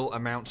mineral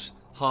amount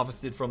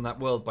harvested from that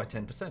world by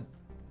 10%.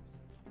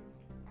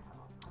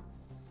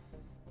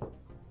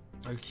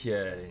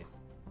 Okay.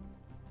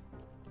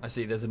 I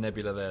see, there's a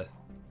nebula there.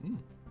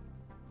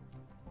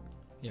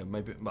 Yeah,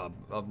 maybe... Well,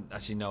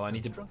 actually, no, I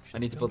need to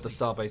build the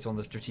starbase on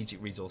the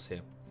strategic resource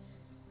here.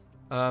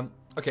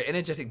 Okay,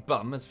 Energetic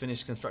Bum has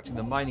finished constructing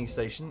the mining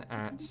station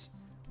at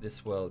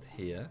this world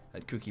here,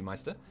 at Cookie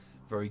Meister.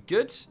 Very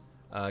good.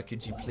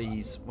 Could you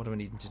please... What do I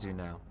need to do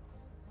now?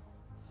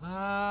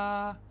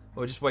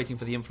 We're just waiting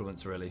for the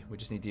influence, really. We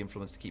just need the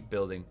influence to keep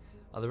building.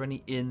 Are there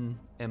any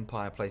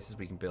in-Empire places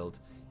we can build?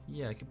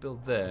 Yeah, I could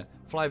build there.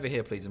 Fly over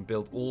here, please, and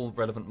build all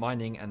relevant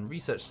mining and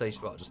research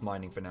stations. Well, just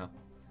mining for now.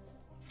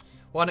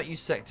 Why not use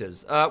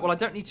sectors? Well, I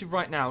don't need to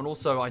right now, and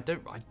also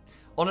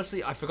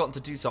honestly, I've forgotten to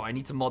do so. I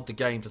need to mod the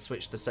game to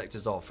switch the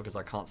sectors off because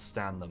I can't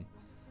stand them.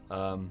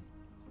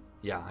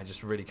 Yeah, I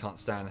just really can't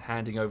stand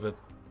handing over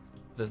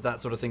that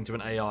sort of thing to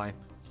an AI.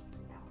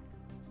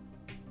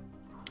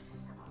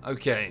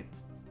 Okay.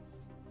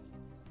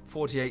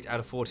 48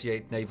 out of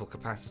 48 naval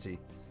capacity.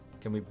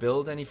 Can we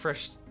build any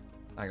fresh...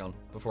 Hang on,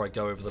 before I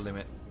go over the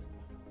limit.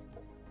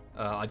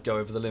 I'd go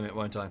over the limit,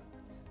 won't I?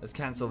 Let's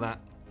cancel that.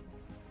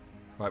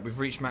 Right, we've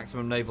reached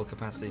maximum naval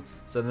capacity.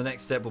 So the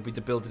next step will be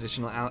to build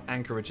additional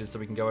anchorages so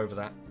we can go over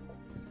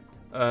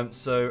that.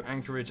 So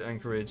anchorage,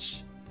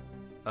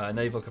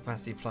 naval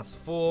capacity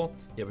 +4.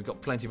 Yeah, we've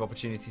got plenty of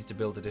opportunities to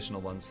build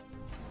additional ones.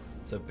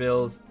 So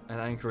build an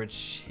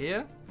anchorage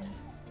here.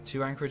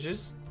 2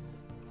 anchorages.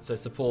 So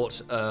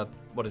support,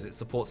 what is it?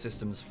 Support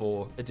systems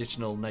for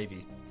additional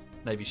Navy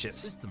ships.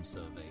 System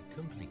survey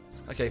complete.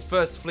 Okay,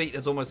 first fleet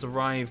has almost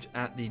arrived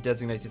at the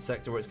designated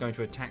sector where it's going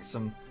to attack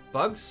some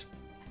bugs.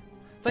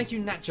 Thank you,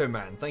 Nacho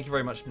Man. Thank you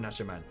very much,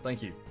 Nacho Man.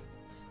 Thank you.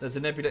 There's a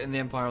nebula in the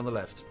Empire on the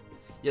left.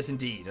 Yes,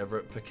 indeed, over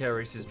at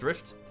Picaris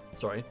Drift.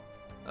 Sorry.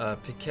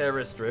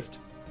 Picaris Drift.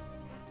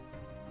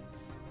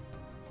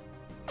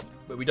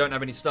 But we don't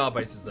have any star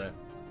bases there.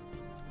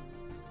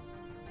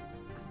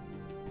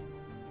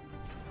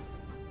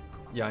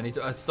 Yeah, I need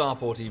a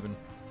starport even.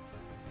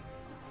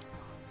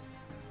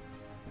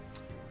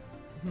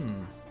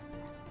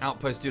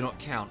 Outposts do not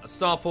count. A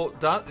starport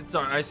does?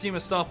 Sorry, I assume a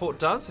starport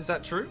does? Is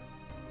that true?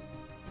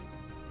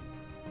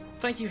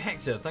 Thank you,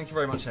 Hector. Thank you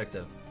very much,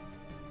 Hector.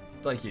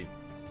 Thank you.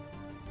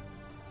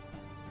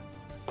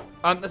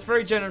 That's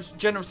very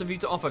generous of you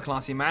to offer,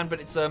 classy man, but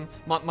it's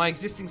my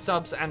existing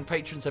subs and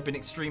patrons have been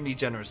extremely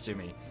generous to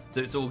me,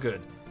 so it's all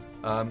good.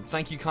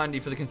 Thank you kindly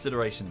for the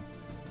consideration.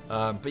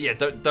 But yeah,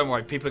 don't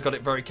worry, people have got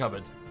it very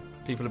covered.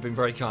 People have been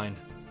very kind.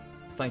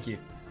 Thank you.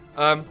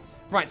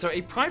 Right, so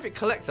a private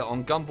collector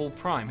on Gumball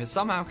Prime has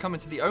somehow come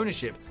into the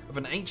ownership of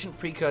an ancient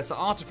precursor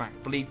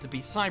artifact believed to be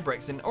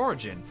Cybrex in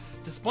origin.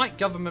 Despite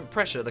government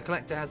pressure, the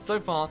collector has so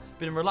far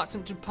been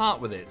reluctant to part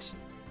with it.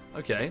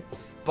 Okay.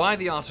 Buy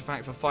the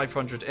artifact for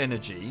 500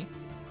 energy.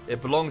 It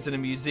belongs in a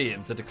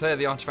museum, so declare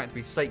the artifact to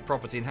be state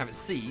property and have it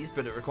seized,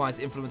 but it requires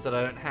influence that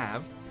I don't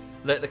have.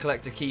 Let the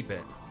collector keep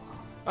it.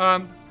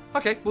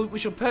 Okay, well, we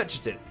shall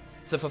purchase it.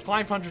 So for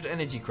 500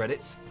 energy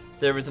credits,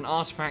 there is an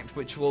artifact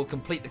which will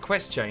complete the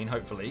quest chain,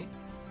 hopefully.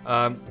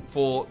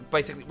 For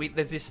basically,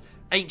 there's this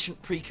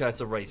ancient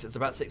precursor race that's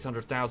about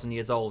 600,000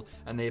 years old,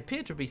 and they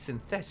appear to be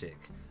synthetic.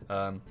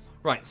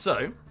 Right,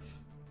 so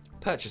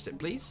purchase it,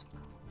 please.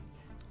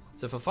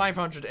 So for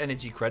 500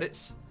 energy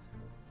credits,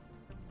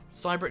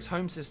 Cybrex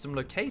home system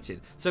located.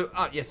 So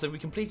yeah, so we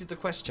completed the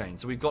quest chain.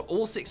 So we've got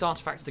all 6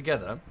 artifacts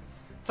together.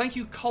 Thank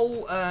you,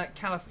 Cole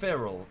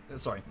Califeral.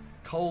 Sorry,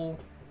 Cole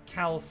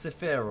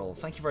Calciferal.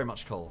 Thank you very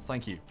much, Cole.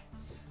 Thank you.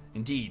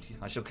 Indeed,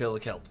 I shall kill the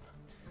kelp.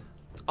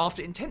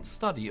 After intense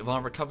study of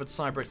our recovered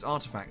Cybrex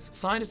artifacts,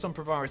 scientists on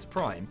Provaris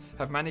Prime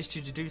have managed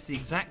to deduce the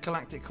exact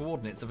galactic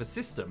coordinates of a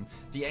system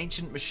the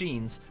ancient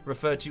machines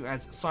refer to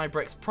as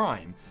Cybrex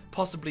Prime,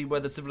 possibly where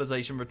the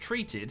civilization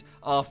retreated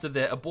after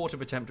their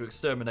abortive attempt to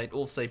exterminate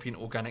all sapient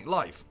organic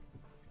life.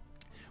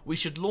 We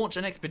should launch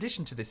an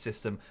expedition to this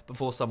system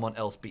before someone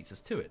else beats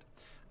us to it.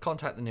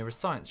 Contact the nearest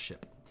science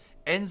ship.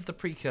 ends the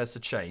precursor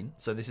chain.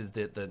 So this is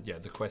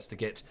the quest to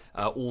get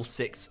all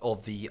 6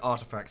 of the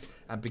artifacts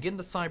and begin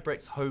the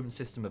Cybrex home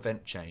system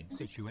event chain.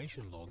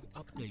 Situation log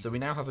updated. So we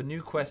now have a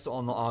new quest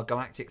on our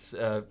galactic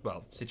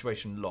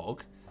situation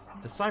log.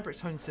 The Cybrex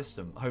home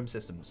system,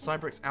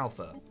 Cybrex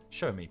Alpha.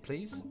 Show me,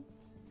 please.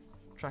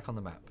 Track on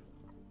the map.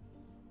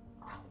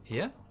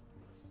 Here?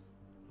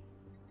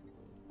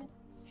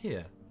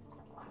 Here.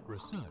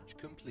 Research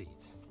complete.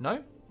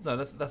 No? No,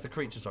 that's a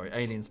creature, sorry.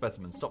 Alien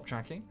specimen. Stop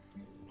tracking.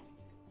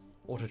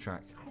 Auto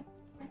track.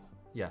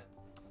 Yeah.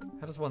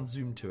 How does one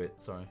zoom to it?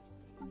 Sorry.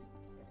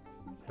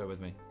 Bear with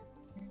me.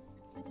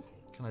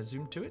 Can I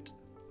zoom to it?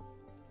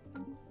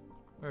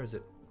 Where is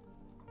it?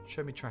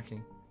 Show me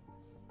tracking.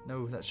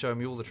 No, that's showing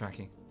me all the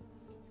tracking.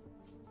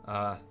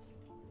 Hang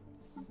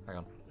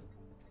on.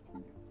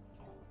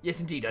 Yes,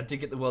 indeed, I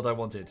did get the world I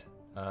wanted.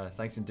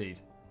 Thanks indeed.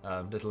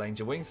 Little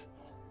angel wings.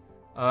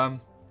 Oh,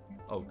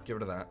 get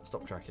rid of that.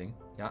 Stop tracking.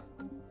 Yeah.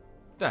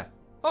 There.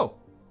 Oh,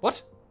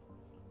 what?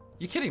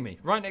 You're kidding me.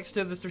 Right next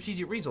to the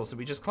strategic resource that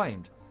we just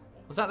claimed.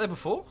 Was that there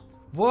before?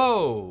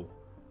 Whoa.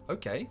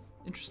 Okay.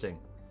 Interesting.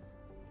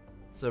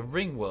 It's a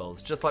ring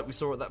world, just like we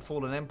saw at that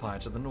fallen empire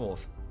to the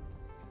north.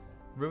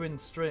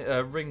 Ruined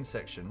ring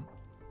section.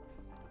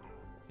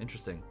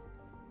 Interesting.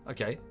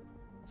 Okay.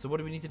 So what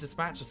do we need to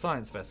dispatch? A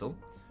science vessel.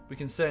 We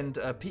can send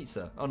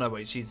pizza. Oh no,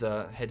 wait. She's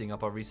heading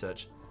up our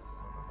research.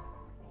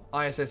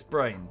 ISS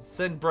Brain.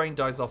 Send Brain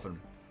dies often.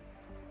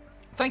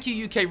 Thank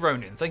you, UK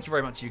Ronin. Thank you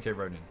very much, UK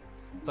Ronin.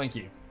 Thank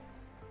you.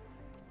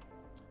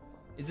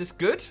 Is this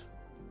good?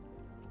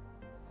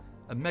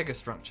 A mega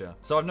structure.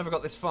 So I've never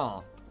got this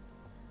far.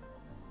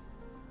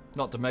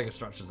 Not to mega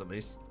structures, at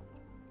least.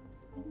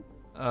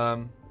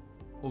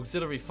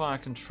 Auxiliary fire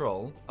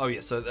control. Oh yeah,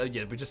 so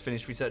yeah, we just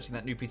finished researching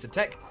that new piece of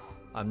tech.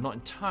 I'm not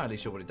entirely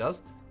sure what it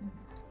does.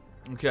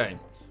 Okay,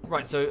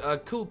 right. So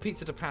cool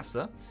pizza to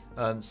pasta.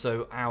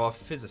 So our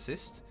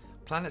physicist,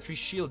 planetary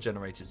shield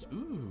generators.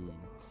 Ooh,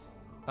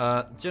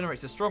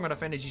 generates a strong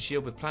enough energy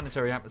shield with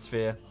planetary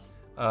atmosphere.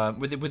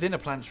 Within a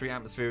planetary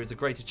atmosphere is a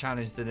greater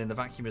challenge than in the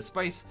vacuum of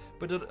space,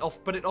 but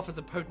it offers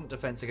a potent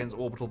defense against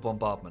orbital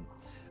bombardment.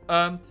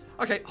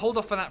 Okay, hold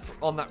off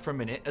on that for a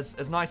minute.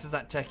 As nice as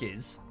that tech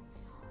is,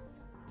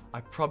 I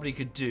probably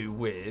could do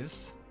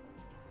with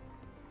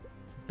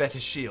better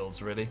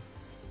shields, really.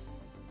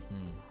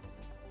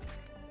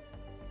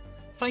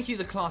 Thank you,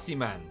 the classy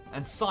man,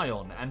 and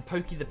Scion, and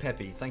Pokey the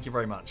Peppy. Thank you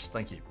very much.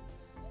 Thank you.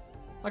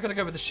 I gotta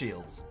go with the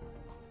shields.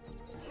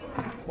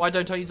 Why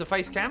don't I use a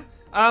face cam?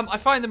 I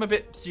find them a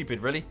bit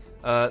stupid, really.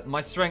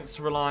 My strengths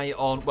rely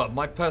on, well,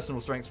 my personal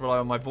strengths rely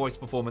on my voice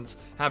performance.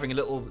 Having a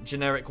little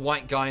generic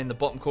white guy in the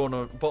bottom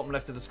corner, bottom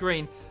left of the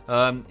screen,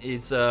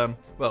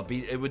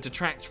 it would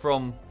detract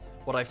from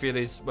what I feel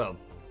is, well,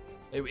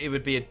 it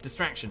would be a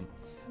distraction.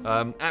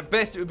 At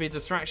best, it would be a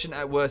distraction.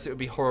 At worst, it would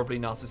be horribly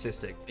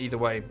narcissistic. Either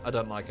way, I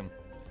don't like them.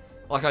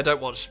 Like, I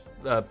don't watch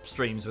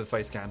streams with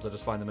face cams. I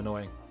just find them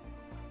annoying.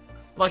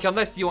 Like,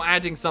 unless you're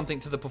adding something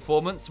to the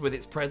performance with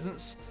its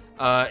presence,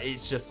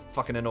 it's just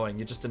fucking annoying.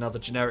 You're just another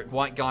generic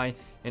white guy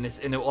on a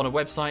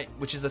website,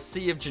 which is a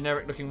sea of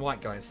generic-looking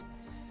white guys.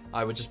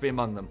 I would just be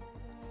among them.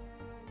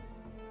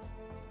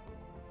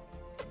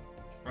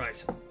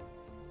 Right.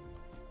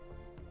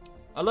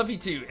 I love you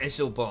too,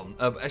 Eshelbaum.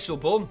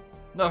 Eshelbaum?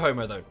 No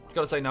homo, though.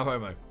 Gotta say no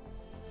homo.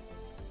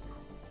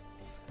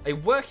 A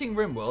working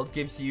RimWorld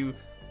gives you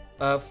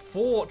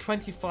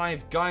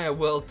 425 Gaia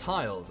World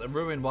tiles. A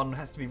ruined one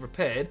has to be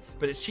repaired,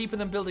 but it's cheaper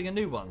than building a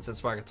new one,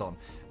 says Swagaton.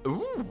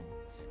 Ooh.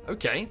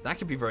 Okay, that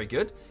could be very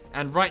good.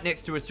 And right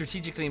next to a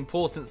strategically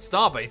important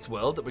starbase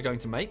world that we're going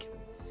to make.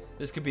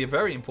 This could be a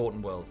very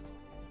important world.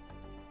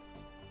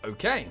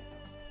 Okay.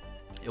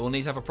 It will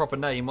need to have a proper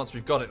name once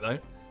we've got it, though.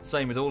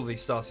 Same with all of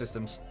these star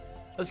systems.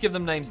 Let's give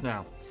them names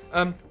now.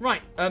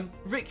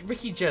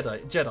 Ricky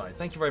Jedi.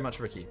 Thank you very much,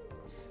 Ricky.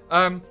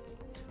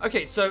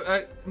 Okay,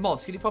 so,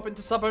 mods, can you pop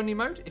into sub-only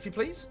mode, if you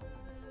please?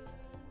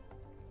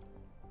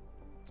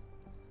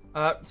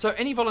 So,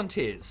 any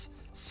volunteers?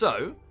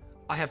 So,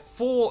 I have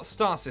 4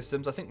 star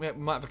systems. I think we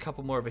might have a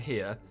couple more over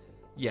here.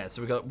 Yeah,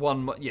 so we've got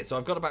one more. Yeah, so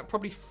I've got about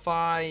probably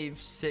 5,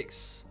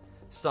 6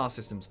 star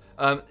systems.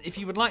 If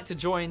you would like to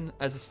join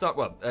as a star,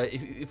 well,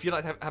 if you'd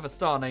like to have a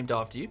star named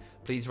after you,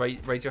 please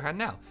raise your hand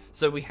now.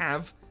 So we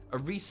have a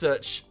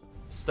research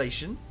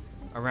station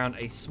around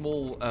a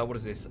small, what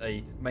is this?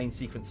 A main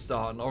sequence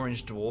star, an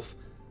orange dwarf.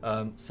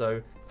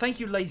 So thank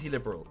you, Lazy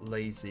Liberal.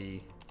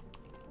 Lazy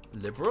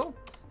Liberal?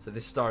 So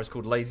this star is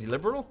called Lazy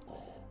Liberal.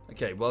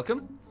 Okay,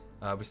 welcome.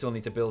 We still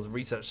need to build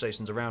research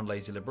stations around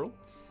Lazy Liberal.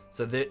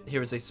 So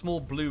here is a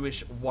small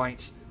bluish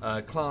white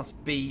Class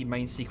B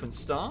main sequence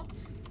star.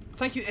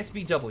 Thank you,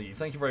 SBW.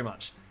 Thank you very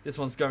much. This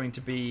one's going to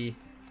be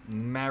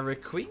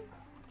Mariqueen.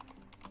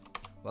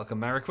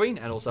 Welcome, Mariqueen.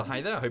 And also,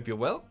 hi there. I hope you're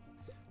well.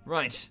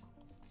 Right.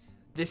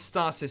 This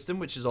star system,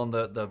 which is on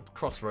the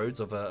crossroads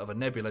of a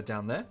nebula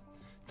down there.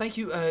 Thank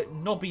you,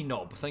 Nobby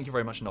Knob. Thank you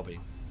very much, Nobby.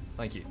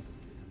 Thank you.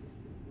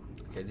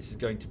 Okay, this is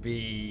going to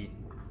be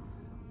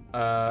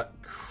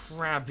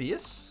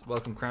Cravius.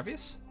 Welcome,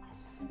 Cravius.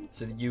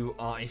 So you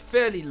are a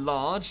fairly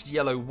large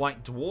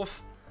yellow-white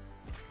dwarf.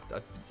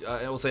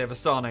 I also have a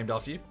star named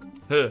after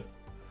you.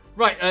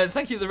 Right,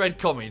 thank you, the Red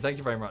Commie. Thank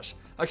you very much.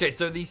 Okay,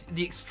 so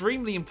the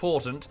extremely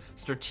important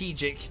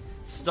strategic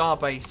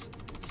starbase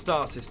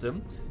star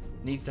system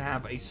needs to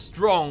have a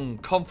strong,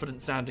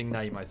 confident-sounding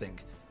name, I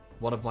think.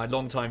 One of my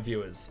long-time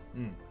viewers.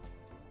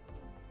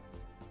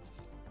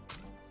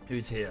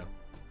 Who's here?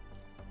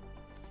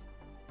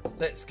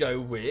 Let's go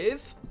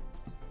with...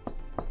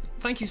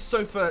 Thank you,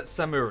 Sofa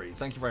Samuri.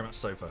 Thank you very much,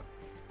 Sofa.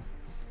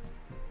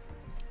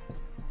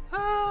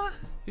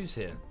 Who's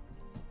here?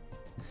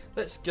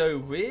 Let's go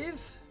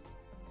with...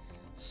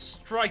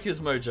 Strikers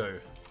Mojo.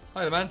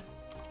 Hi there, man.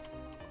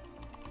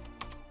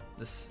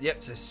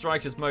 Yep, so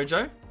Strikers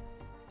Mojo.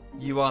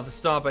 You are the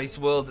starbase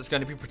world that's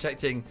going to be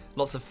protecting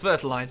lots of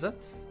fertilizer.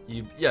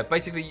 Yeah,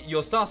 basically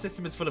your star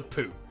system is full of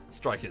poo.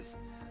 Strikers.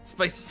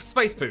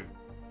 Space poo.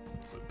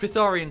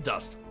 Pytharian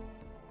dust.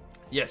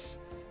 Yes,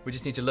 we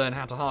just need to learn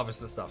how to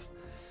harvest the stuff.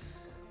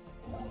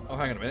 Oh,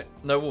 hang on a minute.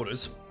 No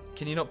orders.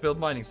 Can you not build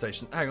mining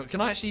station? Hang on,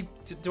 can I actually...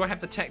 Do I have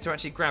the tech to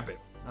actually grab it?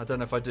 I don't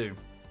know if I do.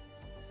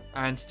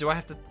 And do I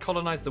have to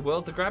colonize the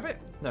world to grab it?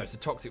 No, it's a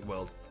toxic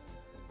world.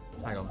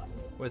 Hang on.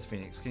 Where's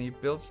Phoenix? Can you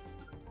build...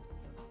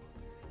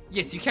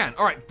 Yes, you can.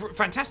 All right,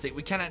 fantastic.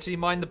 We can actually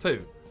mine the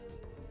poo.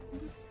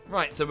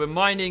 Right, so we're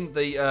mining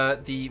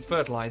the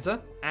fertilizer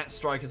at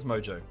Strikers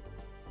Mojo.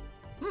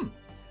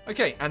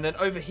 Okay, and then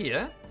over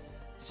here...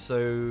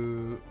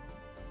 So...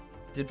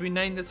 Did we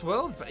name this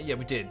world? Yeah,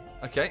 we did.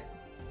 Okay.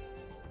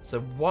 So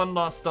one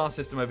last star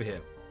system over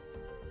here.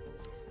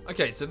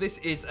 Okay, so this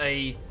is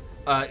a...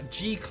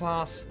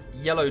 G-class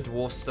yellow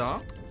dwarf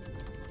star.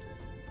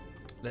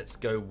 Let's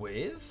go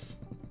with...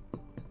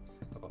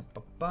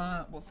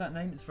 What's that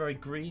name? It's very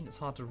green. It's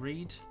hard to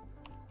read.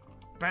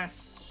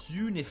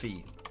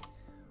 Basunifi.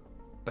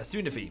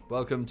 Basunifi.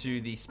 Welcome to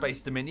the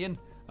Space Dominion.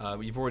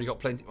 You've already got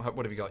plenty...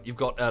 What have you got? You've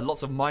got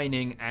lots of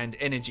mining and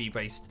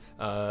energy-based...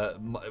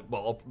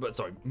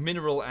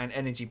 mineral and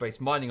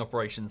energy-based mining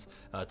operations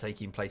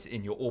taking place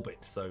in your orbit.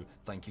 So,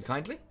 thank you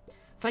kindly.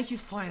 Thank you,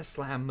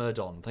 Fireslam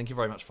Murdon. Thank you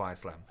very much,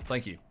 Fireslam.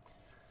 Thank you.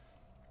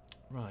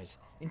 Right.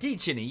 Indeed,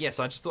 Chinny. Yes,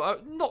 I just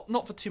thought...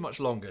 not for too much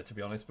longer, to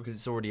be honest, because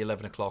it's already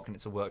 11 o'clock and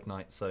it's a work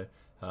night. So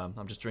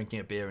I'm just drinking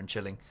a beer and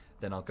chilling.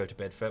 Then I'll go to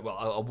bed. Well,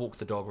 I'll walk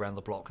the dog around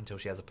the block until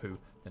she has a poo.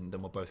 And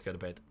then we'll both go to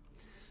bed.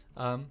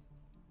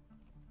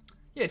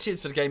 Yeah,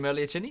 cheers for the game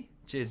earlier, Chinny.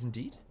 Cheers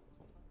indeed.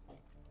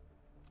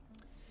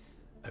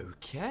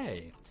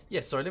 Okay. Yeah,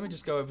 sorry, let me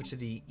just go over to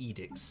the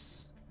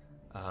edicts.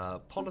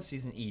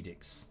 Policies and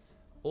edicts.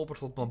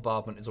 Orbital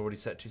bombardment is already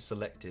set to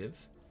selective.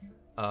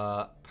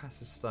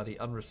 Passive study,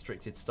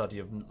 unrestricted study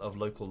of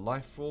local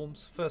life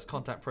forms. First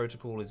contact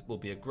protocol will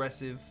be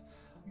aggressive.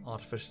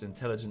 Artificial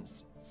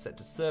intelligence set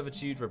to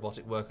servitude.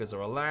 Robotic workers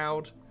are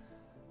allowed.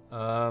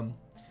 I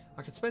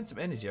could spend some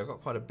energy. I've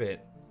got quite a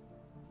bit.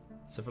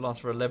 So if it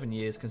lasts for 11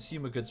 years,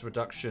 consumer goods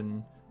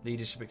reduction,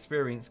 leadership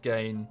experience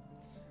gain,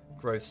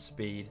 growth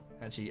speed.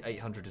 Actually,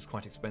 800 is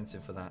quite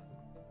expensive for that.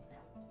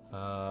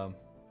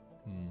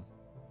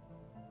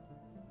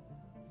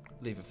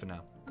 Leave it for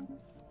now.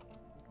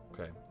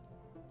 Okay.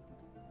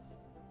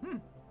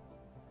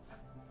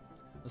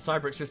 The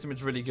Cybric system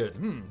is really good.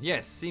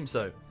 Yes, seems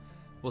so.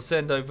 We'll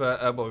send over...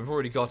 well, we've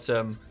already got...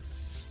 oh,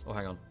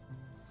 hang on.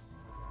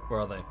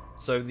 Where are they?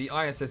 So the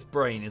ISS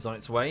Brain is on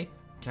its way,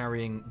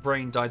 carrying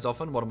Brain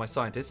Dizophon, one of my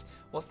scientists.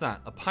 What's that?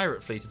 A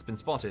pirate fleet has been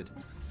spotted.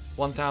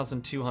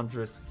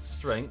 1,200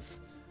 strength.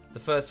 The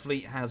first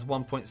fleet has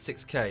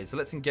 1.6k, so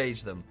let's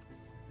engage them.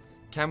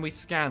 Can we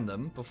scan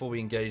them before we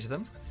engage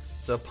them?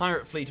 So a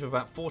pirate fleet of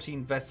about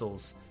 14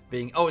 vessels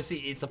being... Oh, I see.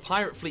 It's a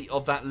pirate fleet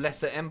of that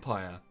lesser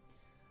empire.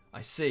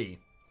 I see.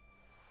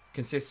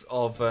 Consists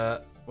of,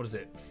 what is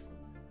it?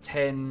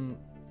 10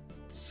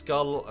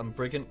 Skull and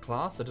Brigand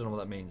class? I don't know what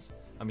that means.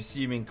 I'm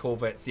assuming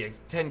corvettes. Yeah,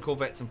 10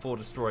 corvettes and 4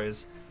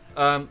 destroyers.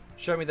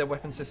 Show me their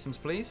weapon systems,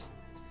 please.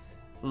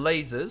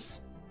 Lasers.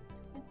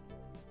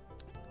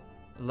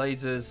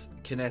 Lasers,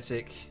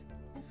 kinetic...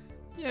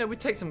 Yeah, we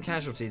take some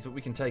casualties, but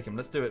we can take them.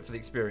 Let's do it for the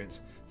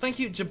experience. Thank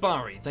you,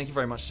 Jabari. Thank you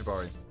very much,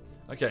 Jabari.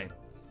 Okay,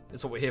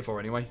 that's what we're here for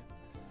anyway.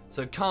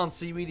 So Khan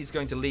Seaweed is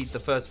going to lead the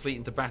first fleet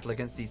into battle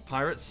against these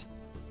pirates.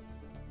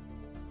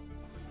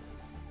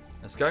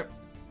 Let's go.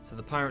 So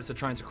the pirates are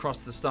trying to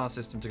cross the star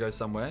system to go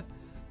somewhere.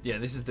 Yeah,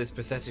 this is this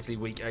pathetically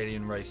weak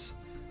alien race.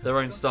 Their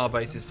own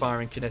starbase is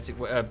firing kinetic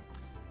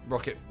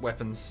rocket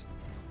weapons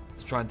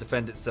to try and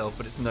defend itself,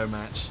 but it's no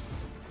match.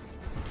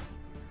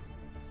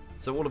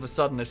 So all of a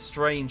sudden, a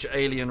strange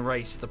alien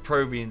race, the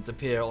Provians,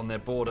 appear on their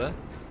border.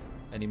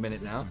 Any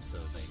minute now.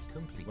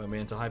 When we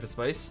enter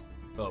hyperspace.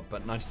 Oh,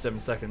 about 97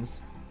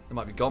 seconds. They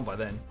might be gone by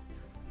then.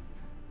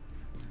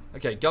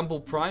 Okay,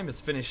 Gumball Prime has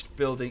finished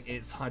building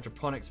its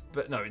hydroponics.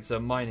 But no, it's a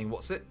mining.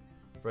 What's it?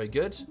 Very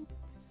good.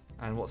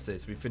 And what's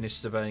this? We finished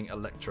surveying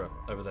Electra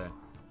over there.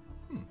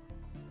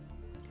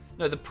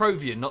 No, the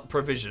Provian, not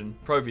Provision.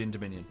 Provian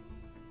Dominion.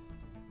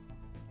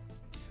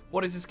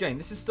 What is this game?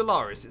 This is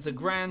Stellaris. It's a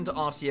grand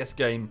RTS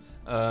game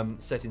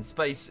set in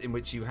space in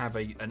which you have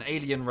an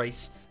alien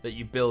race that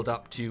you build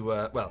up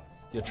to, well,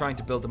 you're trying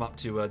to build them up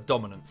to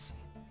dominance.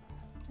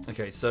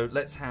 Okay, so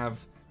let's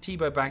have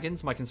Tebow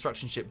Baggins, my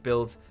construction ship,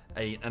 build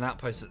an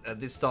outpost at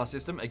this star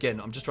system. Again,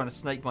 I'm just trying to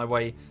snake my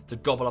way to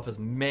gobble up as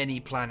many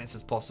planets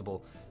as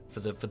possible for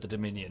the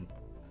Dominion.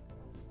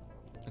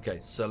 Okay,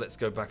 so let's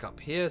go back up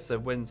here. So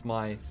when's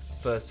my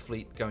first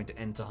fleet going to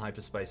enter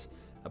hyperspace?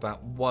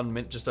 About 1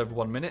 minute, just over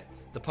 1 minute.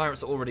 The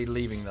pirates are already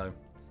leaving though,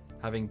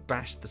 having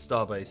bashed the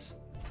starbase.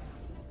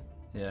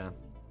 Yeah,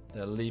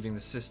 they're leaving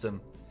the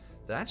system.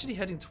 They're actually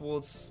heading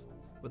towards...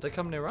 Would they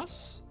come near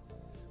us?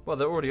 Well,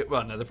 they're already...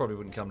 Well, no, they probably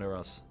wouldn't come near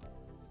us.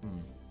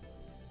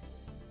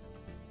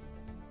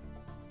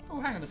 Oh,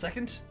 hang on a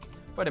second.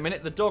 Wait a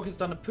minute, the dog has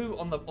done a poo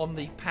on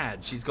the pad.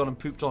 She's gone and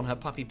pooped on her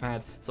puppy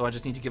pad, so I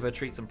just need to give her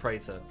treats and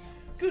praise her.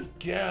 Good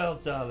girl,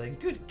 darling.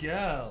 Good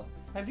girl.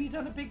 Have you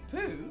done a big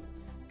poo?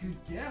 Good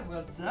girl.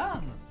 Well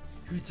done.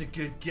 Who's a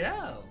good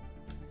girl?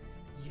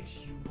 Yes,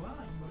 you are.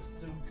 You are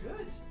so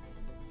good.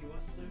 You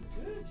are so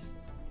good.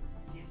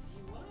 Yes,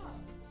 you are.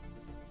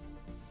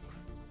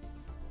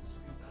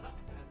 Screw that up,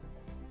 man.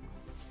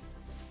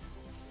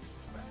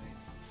 Right.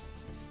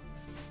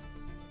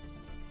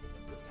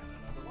 Put down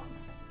another one.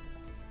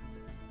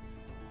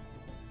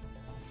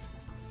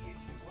 Yes,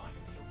 you are.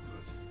 You're so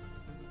good.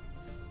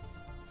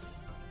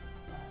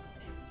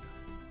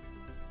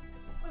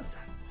 Well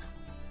done.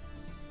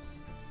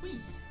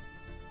 Whee.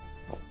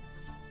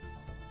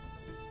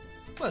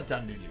 Well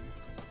done, Lulu.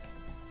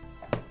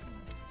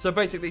 So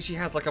basically, she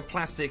has like a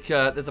plastic.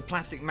 There's a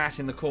plastic mat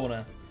in the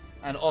corner,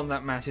 and on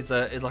that mat is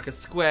like a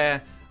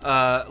square,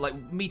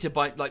 like meter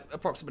by like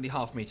approximately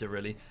half meter,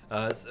 really.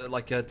 It's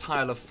like a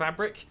tile of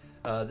fabric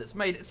that's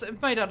made. It's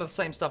made out of the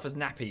same stuff as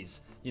nappies,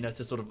 you know,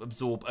 to sort of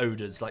absorb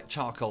odors, like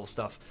charcoal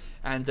stuff.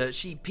 And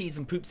she pees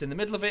and poops in the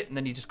middle of it, and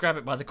then you just grab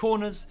it by the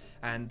corners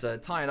and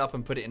tie it up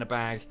and put it in a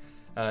bag.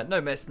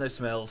 No mess, no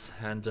smells,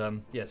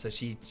 and yeah. So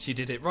she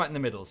did it right in the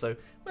middle. So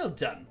well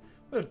done.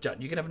 Well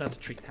done. You can have another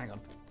treat. Hang on.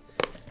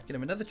 You can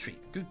have another treat.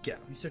 Good girl.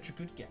 You're such a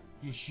good girl.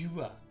 Yes, you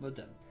are. Well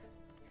done.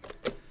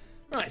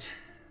 Right.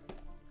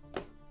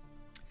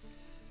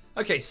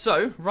 Okay,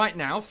 so right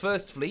now,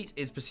 First Fleet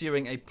is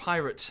pursuing a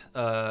pirate,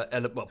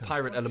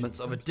 pirate elements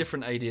of a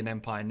different alien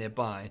empire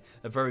nearby,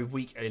 a very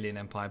weak alien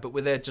empire, but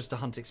we're there just to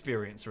hunt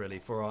experience, really,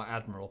 for our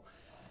admiral.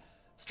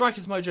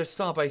 Striker's Mojo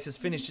Starbase has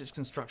finished its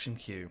construction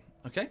queue.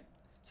 Okay,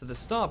 so the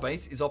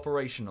starbase is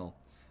operational.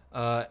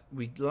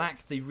 We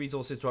lack the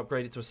resources to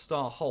upgrade it to a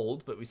star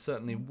hold, but we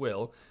certainly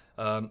will.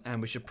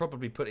 And we should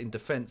probably put in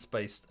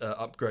defense-based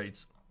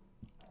upgrades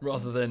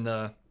rather than...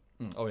 oh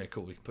yeah,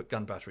 cool. We can put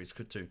gun batteries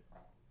too.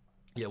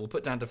 Yeah, we'll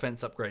put down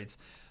defense upgrades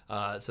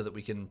so that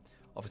we can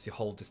obviously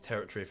hold this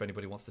territory if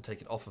anybody wants to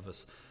take it off of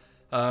us.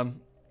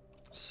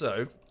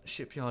 So,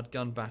 shipyard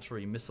gun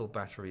battery, missile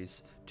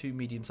batteries, 2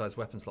 medium-sized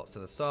weapon slots to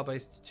the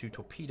starbase, 2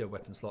 torpedo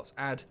weapon slots,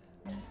 add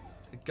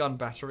a gun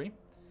battery,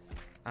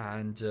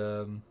 and...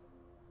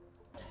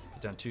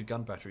 put down 2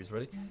 gun batteries,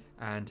 really.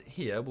 And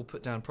here we'll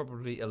put down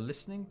probably a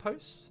listening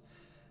post.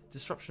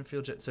 Disruption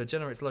field so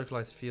generates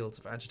localized fields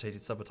of agitated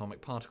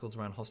subatomic particles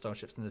around hostile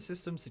ships in the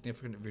system,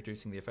 significantly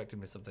reducing the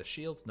effectiveness of their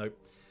shields. Nope.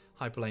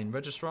 Hyperlane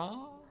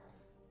registrar.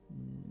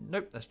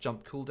 Nope, that's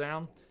jump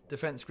cooldown.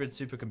 Defense grid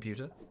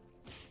supercomputer.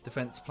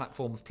 Defense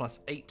platforms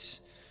 +8.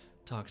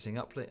 Targeting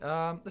uplink.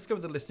 Let's go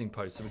with the listening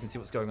post so we can see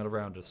what's going on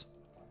around us.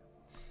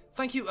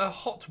 Thank you,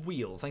 Hot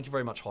Wheel. Thank you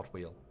very much, Hot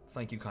Wheel.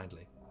 Thank you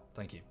kindly.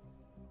 Thank you.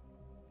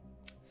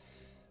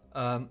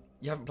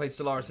 You haven't played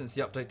Stellaris since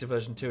the update to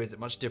version 2. Is it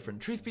much different?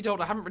 Truth be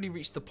told, I haven't really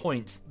reached the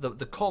point,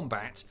 the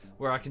combat,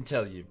 where I can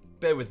tell you.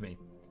 Bear with me.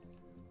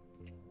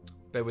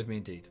 Bear with me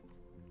indeed.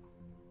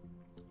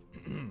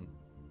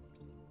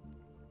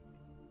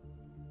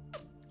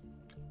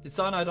 Is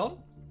Cyanide on?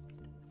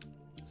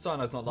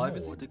 Cyanide's not live,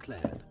 is it?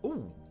 Declared.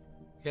 Ooh.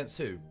 Against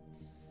who?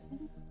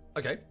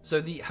 Okay,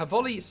 so the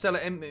Havoli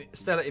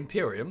Stellar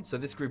Imperium, so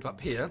this group up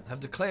here, have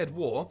declared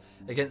war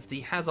against the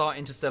Hazar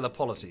Interstellar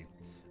Polity.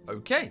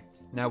 Okay.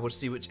 Now we'll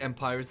see which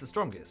empire is the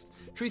strongest.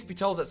 Truth be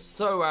told, that's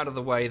so out of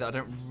the way that I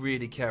don't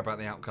really care about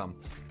the outcome.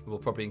 We'll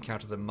probably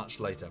encounter them much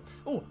later.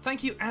 Oh,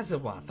 thank you,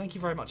 Azawa. Thank you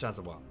very much,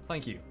 Azawa.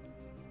 Thank you.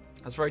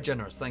 That's very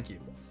generous. Thank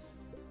you.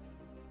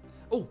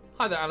 Oh,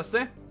 hi there,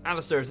 Alistair.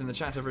 Alistair is in the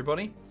chat,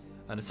 everybody.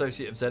 An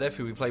associate of ZF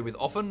who we play with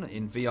often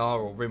in VR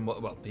or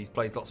RimWorld. Well, he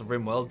plays lots of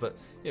RimWorld, but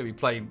yeah, we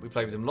play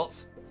with him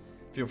lots.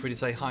 Feel free to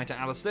say hi to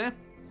Alistair.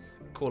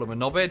 Call him a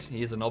knobhead.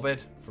 He is a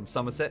knobhead from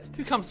Somerset.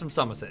 Who comes from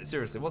Somerset?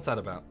 Seriously, what's that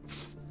about?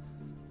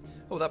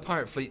 Oh, that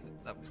pirate fleet.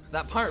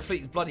 That pirate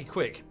fleet is bloody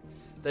quick.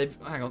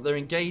 Hang on, they're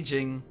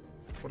engaging.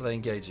 What are they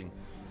engaging?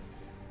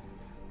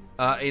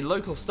 A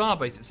local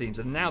starbase, it seems,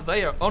 and now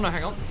they are. Oh no,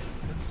 hang on.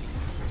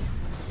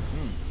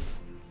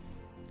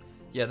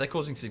 Yeah, they're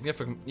causing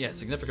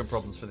significant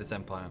problems for this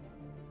empire.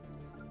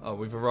 Oh,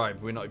 we've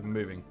arrived. We're not even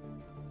moving.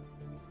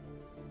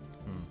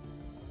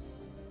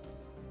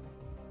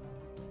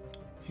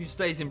 Who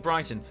stays in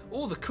Brighton?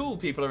 All the cool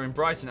people are in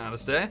Brighton,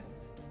 Alistair.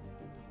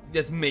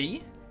 There's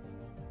me.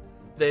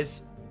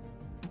 There's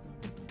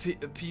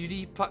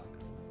PewDiePie.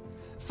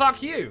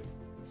 Fuck you.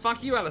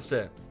 Fuck you,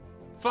 Alistair.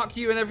 Fuck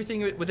you and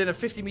everything within a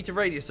 50-meter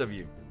radius of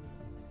you.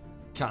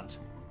 Cunt.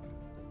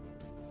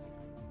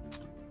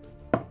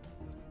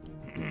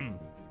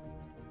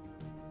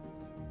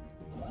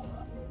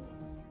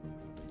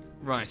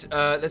 Right,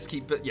 let's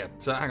keep, but yeah,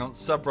 so hang on,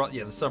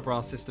 the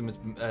sub-RA system is,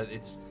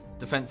 its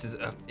defenses,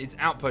 its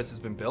outpost has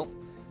been built.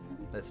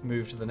 Let's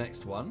move to the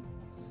next one.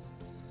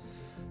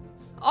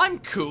 I'm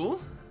cool,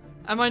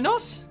 am I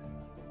not?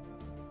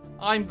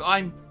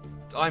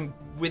 I'm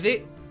with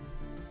it.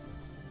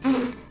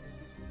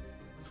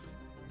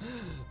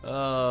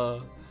 I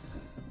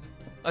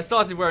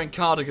started wearing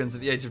cardigans at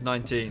the age of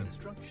 19.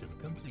 Construction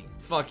complete.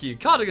 Fuck you,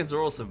 cardigans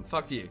are awesome,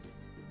 fuck you.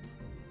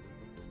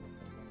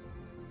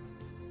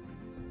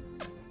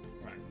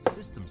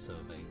 System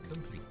survey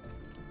complete.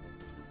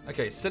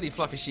 Okay, silly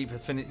fluffy sheep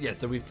has finished. Yeah,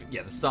 so the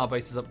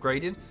starbase is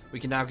upgraded. We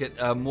can now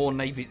get more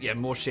navy,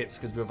 more ships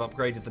because we've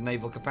upgraded the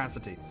naval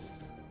capacity.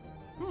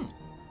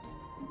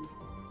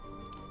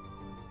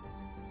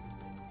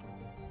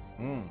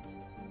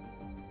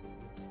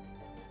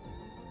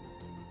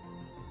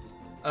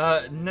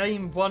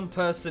 Name one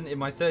person in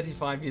my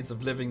 35 years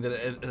of living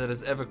that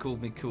has ever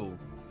called me cool.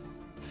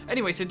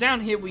 Anyway, so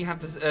down here we have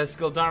the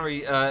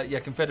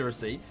Skildari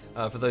Confederacy,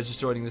 for those just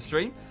joining the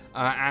stream.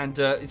 And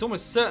it's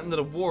almost certain that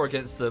a war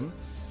against them...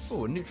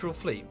 Oh, a neutral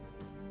fleet.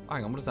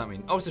 Hang on, what does that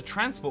mean? Oh, it's a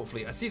transport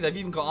fleet. I see they've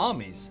even got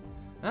armies.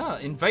 Ah,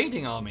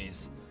 invading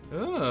armies.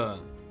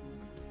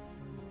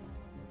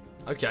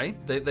 Okay,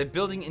 they're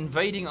building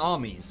invading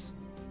armies.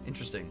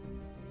 Interesting.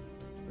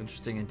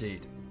 Interesting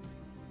indeed.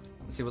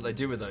 Let's see what they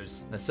do with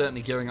those. They're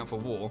certainly gearing up for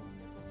war.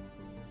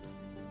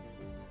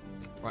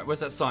 Right,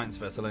 where's that science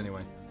vessel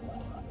anyway?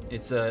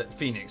 It's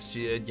Phoenix.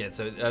 Sorry,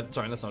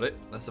 that's not it.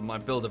 That's my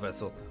builder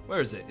vessel.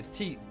 Where is it? It's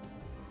T.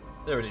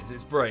 There it is.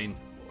 It's Brain.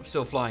 We're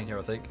still flying here,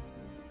 I think.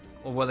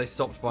 Or were they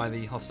stopped by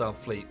the hostile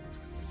fleet?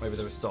 Maybe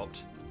they were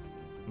stopped.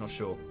 Not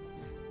sure.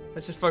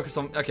 Let's just focus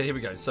on... Okay, here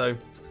we go. So,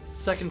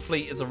 second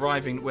fleet is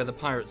arriving where the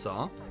pirates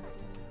are.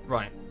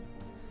 Right.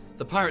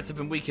 The pirates have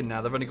been weakened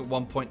now. They've only got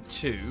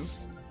 1.2.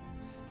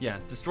 Yeah,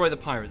 destroy the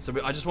pirates. So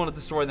I just want to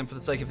destroy them for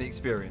the sake of the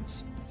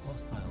experience.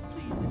 Hostile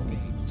fleet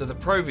engaged. So the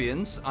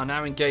Provians are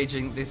now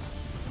engaging this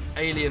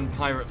alien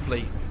pirate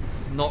fleet,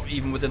 not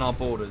even within our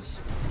borders.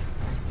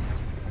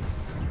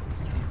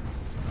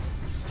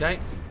 Okay,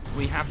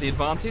 we have the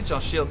advantage. Our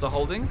shields are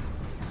holding.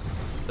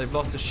 They've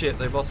lost a ship.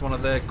 They've lost one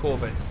of their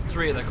corvettes.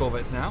 3 of their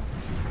corvettes now.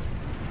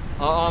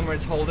 Our armor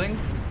is holding.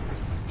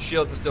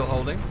 Shields are still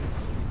holding.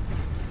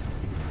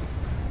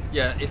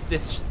 Yeah, if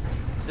this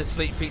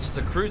fleet features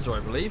a cruiser, I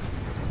believe.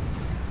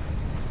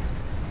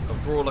 A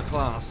brawler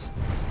class.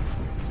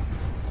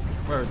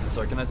 Where is it?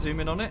 Sorry, can I zoom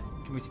in on it?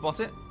 Can we spot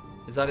it?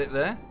 Is that it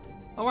there?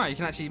 Oh wow, you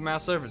can actually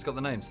mouse over. It's got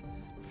the names.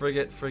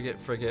 Frigate,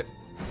 frigate, frigate.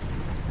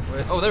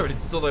 Oh, there it is.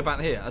 It's all the way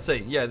back here. I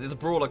see. Yeah, the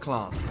brawler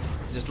class.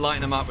 Just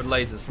lighting them up with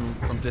lasers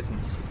from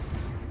distance.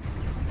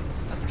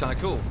 That's kind of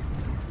cool.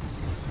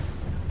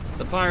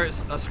 The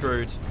pirates are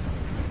screwed.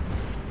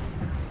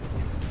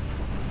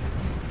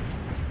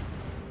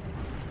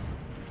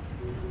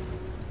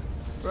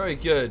 Very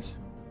good.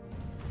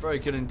 Very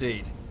good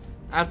indeed.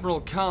 Admiral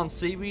Khan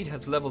Seaweed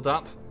has leveled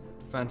up.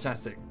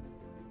 Fantastic.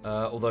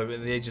 Although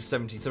at the age of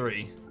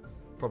 73,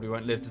 probably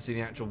won't live to see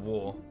the actual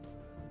war.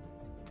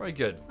 Very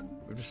good.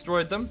 We've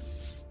destroyed them,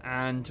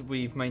 and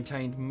we've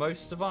maintained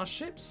most of our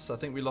ships. I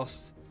think we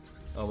lost...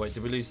 Oh wait,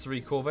 did we lose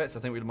 3 corvettes? I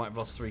think we might have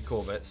lost 3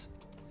 corvettes.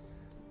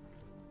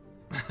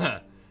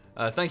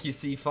 Thank you,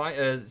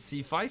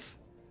 C5.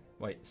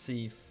 Wait,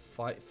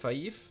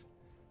 C5.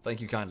 Thank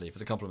you kindly for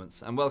the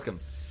compliments, and welcome.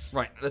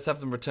 Right, let's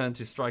have them return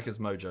to Striker's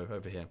Mojo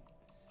over here.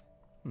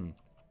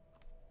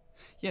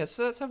 Yeah,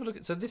 so let's have a look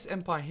at... So this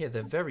empire here,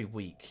 they're very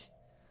weak.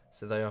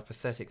 So they are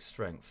pathetic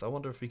strength. I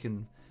wonder if we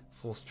can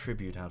force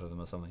tribute out of them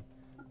or something.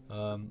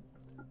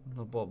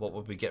 What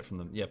would we get from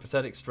them? Yeah,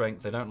 pathetic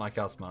strength. They don't like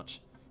us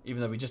much.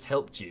 Even though we just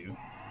helped you.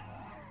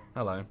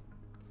 Hello.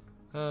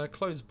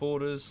 Close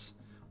borders.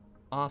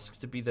 Ask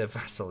to be their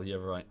vassal. Yeah,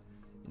 right.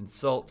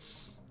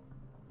 Insults.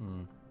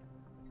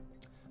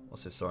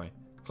 What's this? Sorry.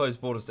 Close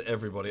borders to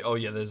everybody. Oh,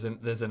 yeah, they're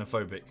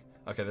xenophobic.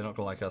 Okay, they're not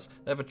going to like us.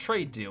 They have a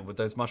trade deal with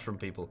those mushroom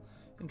people.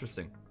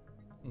 Interesting.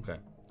 Okay.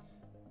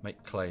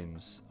 Make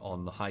claims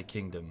on the High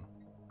Kingdom.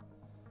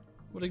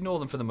 We'll ignore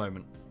them for the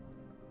moment.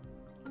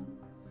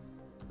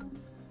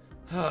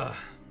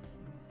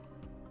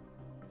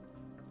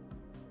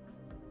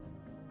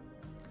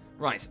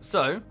 Right,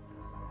 so...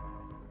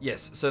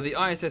 Yes, so the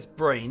ISS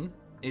Brain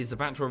is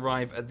about to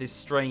arrive at this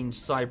strange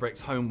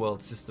Cybrex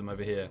homeworld system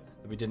over here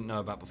that we didn't know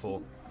about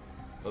before.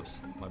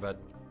 Oops, my bad.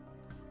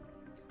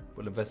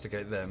 We'll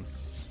investigate them.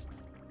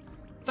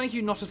 Thank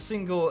you, not a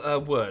single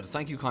word.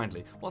 Thank you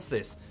kindly. What's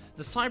this?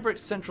 The Cybrex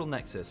Central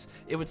Nexus.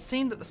 It would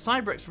seem that the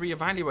Cybrex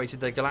re-evaluated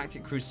their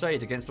galactic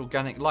crusade against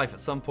organic life at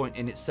some point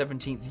in its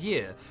 17th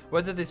year.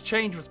 Whether this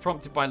change was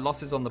prompted by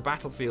losses on the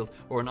battlefield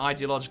or an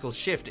ideological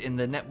shift in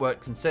the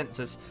network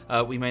consensus,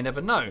 we may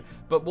never know.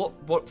 But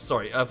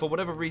for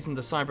whatever reason,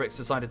 the Cybrex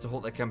decided to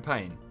halt their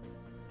campaign.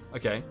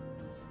 Okay.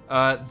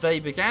 They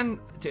began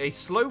a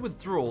slow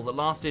withdrawal that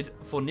lasted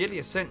for nearly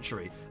a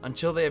century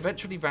until they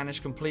eventually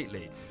vanished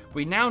completely.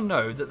 We now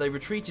know that they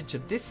retreated to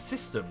this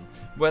system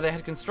where they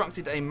had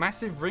constructed a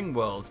massive ring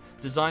world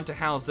designed to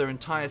house their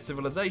entire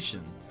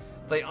civilization.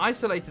 They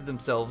isolated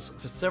themselves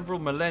for several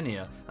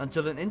millennia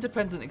until an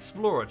independent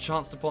explorer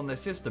chanced upon their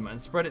system and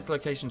spread its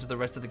location to the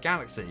rest of the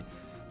galaxy.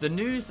 The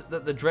news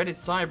that the dreaded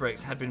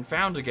Cybrex had been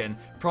found again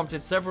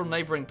prompted several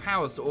neighbouring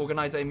powers to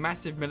organise a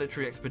massive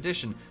military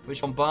expedition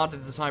which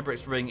bombarded the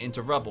Cybrex ring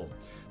into rubble.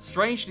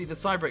 Strangely, the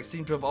Cybrex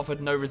seemed to have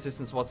offered no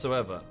resistance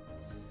whatsoever.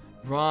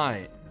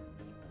 Right.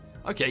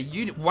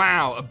 Okay,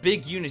 wow, a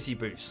big unity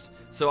boost.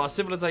 So our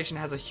civilization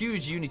has a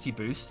huge unity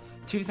boost,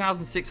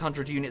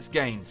 2,600 units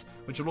gained,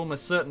 which will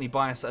almost certainly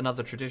buy us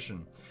another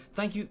tradition.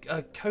 Thank you,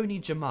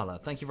 Coney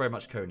Jamala. Thank you very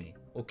much, Coney.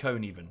 Or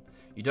Cone even.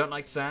 You don't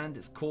like sand,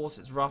 it's coarse,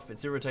 it's rough,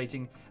 it's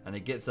irritating, and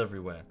it gets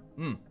everywhere.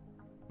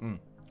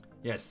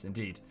 Yes,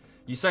 indeed.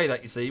 You say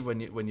that, you see, when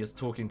you're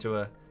talking to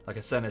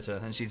a senator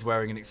and she's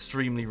wearing an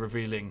extremely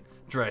revealing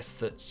dress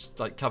that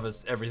like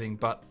covers everything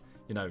but,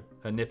 you know,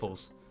 her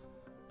nipples.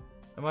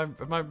 Am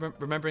I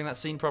remembering that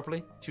scene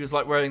properly? She was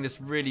like wearing this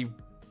really,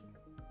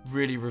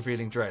 really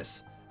revealing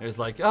dress. It was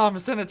like, oh, I'm a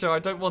senator, I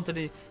don't want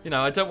any, you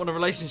know, I don't want a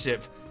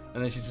relationship.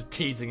 And then she's just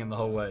teasing him the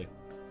whole way.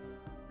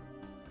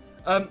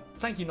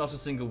 Thank you, not a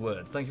single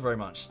word. Thank you very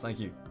much. Thank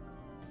you.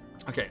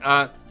 Okay,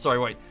 sorry,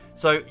 wait.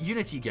 So,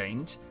 Unity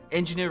gained,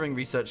 engineering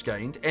research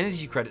gained,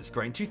 energy credits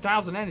gained,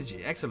 2,000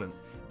 energy, excellent.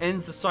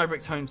 Ends the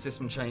Cybrex home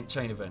system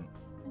chain event.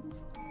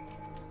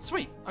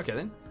 Sweet, okay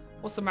then.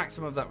 What's the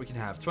maximum of that we can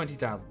have?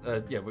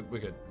 20,000, yeah, we're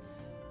good.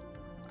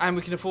 And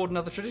we can afford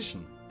another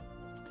tradition.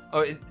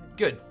 Oh,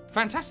 good,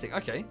 fantastic,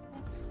 okay.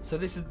 So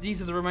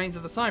these are the remains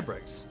of the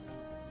Cybrex.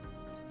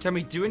 Can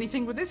we do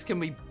anything with this? Can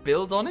we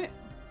build on it?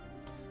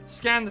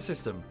 Scan the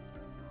system.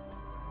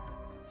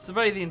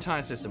 Survey the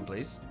entire system,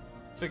 please.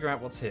 Figure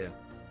out what's here.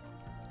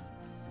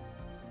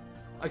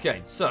 Okay,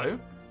 so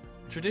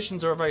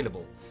traditions are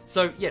available.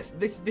 So yes,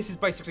 this is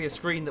basically a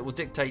screen that will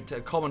dictate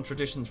common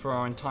traditions for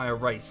our entire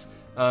race.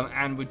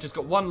 And we've just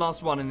got one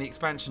last one in the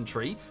expansion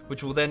tree,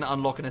 which will then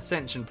unlock an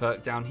ascension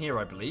perk down here,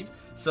 I believe.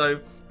 So,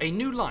 a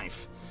new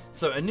life.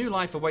 So, a new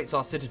life awaits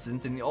our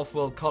citizens in the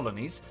off-world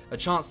colonies, a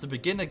chance to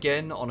begin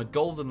again on a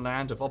golden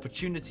land of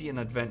opportunity and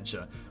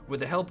adventure.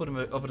 With the help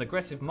of an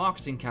aggressive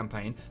marketing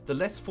campaign, the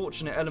less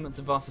fortunate elements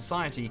of our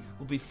society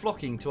will be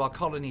flocking to our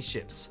colony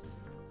ships.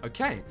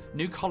 Okay,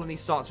 new colony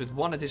starts with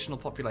one additional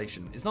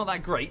population. It's not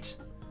that great,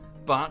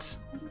 but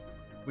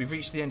we've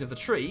reached the end of the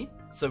tree,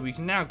 so we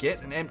can now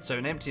get an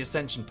empty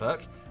ascension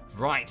perk.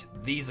 Right,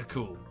 these are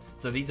cool.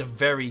 So these are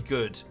very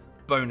good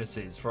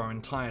bonuses for our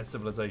entire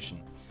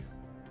civilization.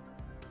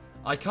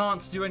 I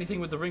can't do anything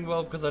with the ring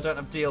world because I don't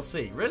have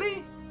DLC.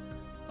 Really?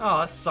 Oh,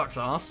 that sucks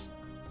ass.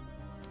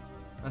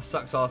 That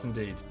sucks ass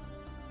indeed.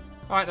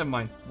 Alright, never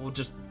mind. We'll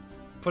just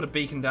put a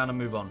beacon down and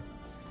move on.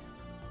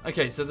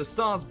 Okay, so the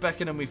stars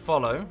beckon and we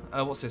follow.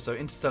 What's this? So,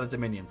 Interstellar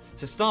Dominion.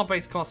 So,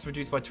 star-based costs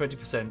reduced by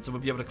 20%, so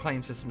we'll be able to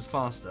claim systems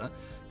faster.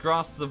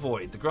 Grasp the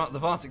Void. The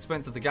vast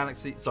expense of the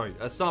galaxy... Sorry,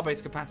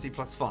 star-based capacity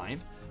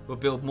 +5. We'll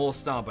build more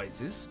star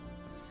bases.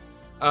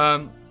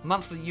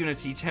 Monthly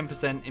Unity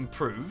 10%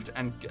 improved.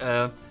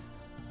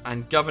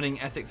 And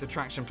governing ethics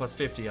attraction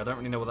 +50. I don't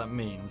really know what that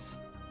means.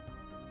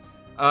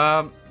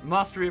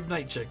 Mastery of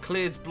Nature.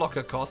 Clears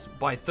blocker costs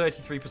by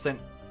 33%.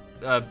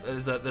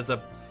 There's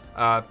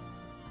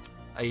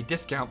a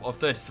discount of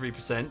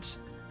 33%,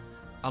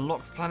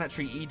 unlocks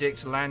planetary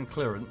edict land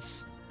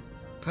clearance,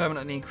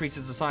 permanently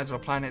increases the size of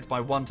a planet by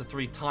 1 to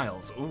 3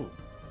 tiles. Ooh.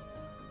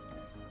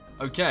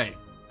 Okay.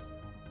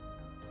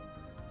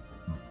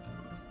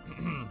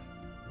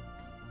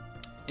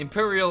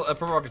 Imperial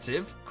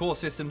prerogative, core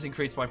systems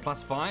increased by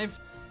 +5,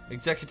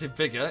 executive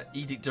vigor,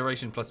 edict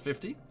duration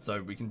 +50,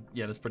 so we can,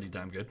 yeah, that's pretty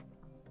damn good.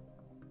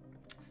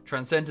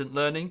 Transcendent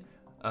learning.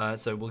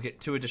 So we'll get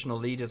 2 additional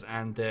leaders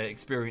and their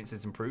experience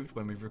is improved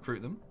when we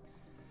recruit them.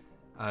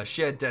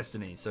 Shared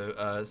destiny.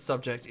 So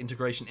subject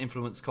integration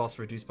influence cost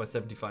reduced by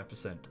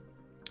 75%.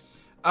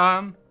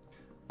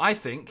 I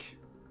think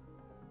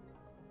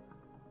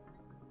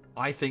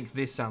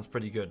this sounds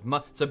pretty good.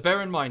 So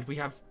bear in mind, we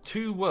have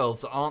 2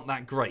 worlds that aren't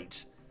that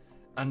great.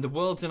 And the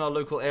worlds in our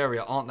local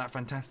area aren't that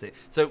fantastic.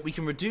 So we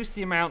can reduce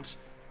the amount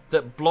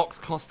that blocks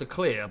cost to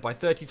clear by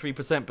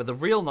 33%, but the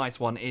real nice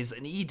one is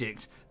an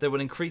edict that will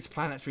increase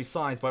planetary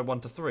size by 1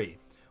 to 3.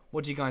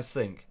 What do you guys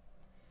think?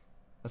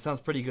 That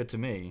sounds pretty good to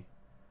me.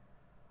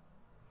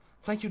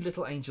 Thank you,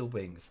 Little Angel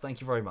Wings.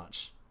 Thank you very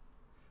much.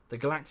 The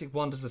Galactic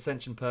Wonders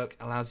Ascension perk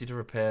allows you to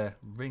repair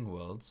ring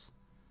worlds.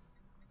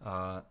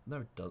 No,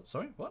 it does.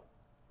 Sorry, what?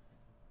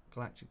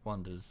 Galactic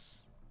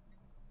Wonders.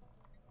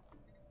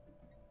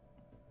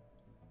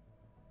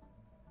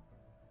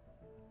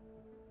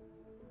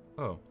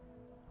 Oh.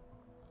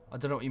 I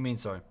don't know what you mean,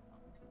 sorry.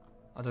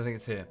 I don't think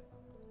it's here.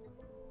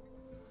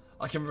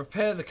 I can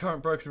repair the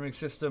current broken ring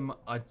system.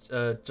 I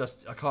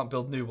can't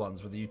build new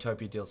ones with the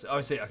Utopia DLC. Oh,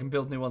 I see. I can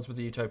build new ones with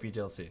the Utopia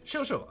DLC.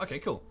 Sure, sure. Okay,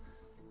 cool.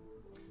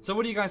 So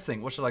what do you guys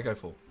think? What should I go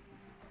for?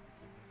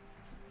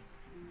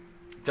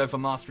 Go for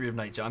Mastery of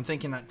Nature. I'm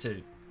thinking that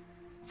too.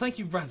 Thank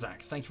you,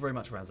 Razak. Thank you very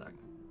much, Razak.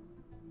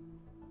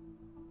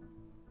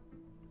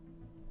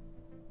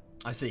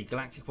 I see.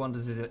 Galactic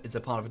Wonders is a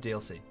part of a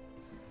DLC.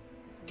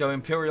 Go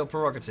Imperial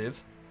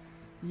Prerogative.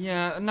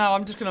 Yeah, no,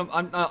 I'm just gonna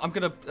I'm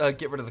gonna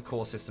get rid of the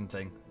core system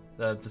thing,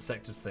 the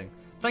sectors thing.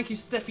 Thank you,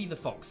 Steffi the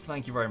Fox.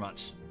 Thank you very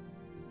much.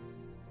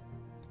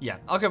 Yeah,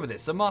 I'll go with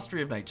this. So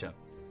mastery of nature.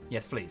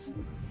 Yes, please.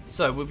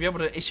 So we'll be able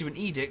to issue an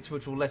edict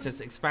which will let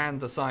us expand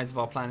the size of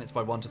our planets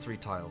by 1 to 3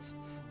 tiles.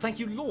 Thank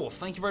you, Lorth.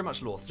 Thank you very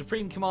much, Lorth.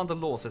 Supreme Commander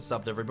Lorth has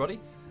subbed, everybody.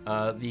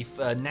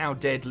 The now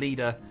dead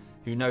leader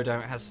who no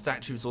doubt has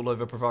statues all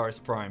over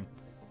Provaris Prime.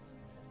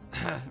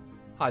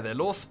 Hi there,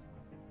 Lorth.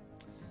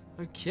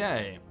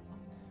 Okay.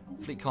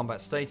 Fleet combat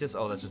status.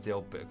 Oh, that's just the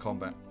old bit of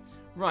combat.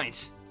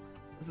 Right.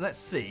 Let's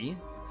see.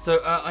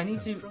 So I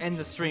need to end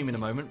the stream in a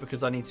moment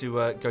because I need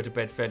to go to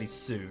bed fairly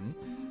soon.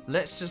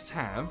 Let's just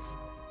have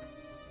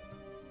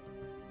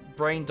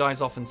brain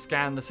dies off and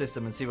scan the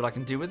system and see what I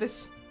can do with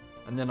this,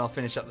 and then I'll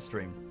finish up the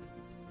stream.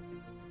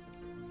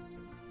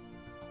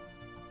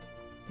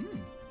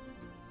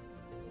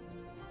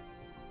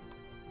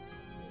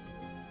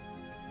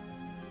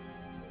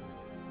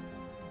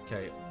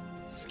 Okay,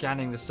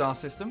 scanning the star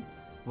system.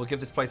 We'll give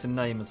this place a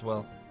name as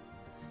well.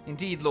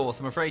 Indeed,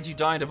 Lorth, I'm afraid you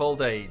died of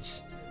old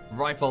age.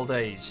 Ripe old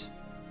age.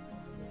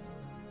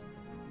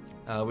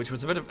 Which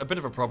was a bit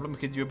of a problem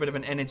because you're a bit of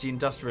an energy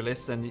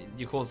industrialist and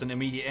you caused an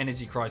immediate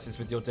energy crisis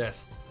with your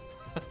death.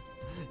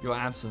 Your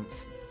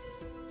absence.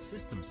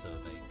 System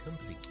survey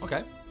complete.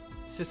 Okay.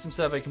 System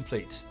survey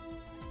complete.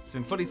 It's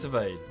been fully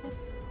surveyed.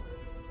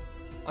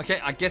 Okay,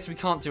 I guess we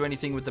can't do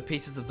anything with the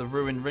pieces of the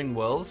ruined ring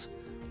world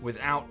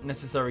without the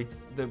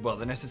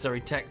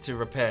necessary tech to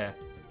repair.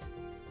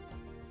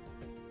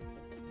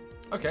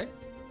 Okay.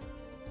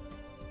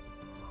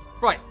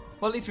 Right.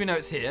 Well, at least we know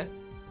it's here.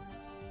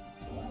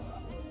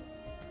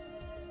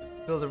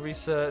 Build a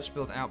research,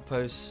 build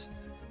outposts,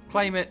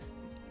 claim it.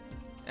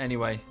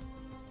 Anyway,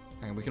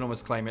 hang on, we can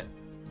almost claim it.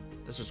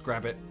 Let's just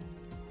grab it.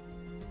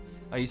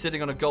 Are you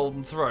sitting on a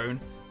golden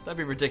throne? That'd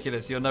be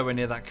ridiculous. You're nowhere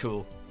near that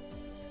cool.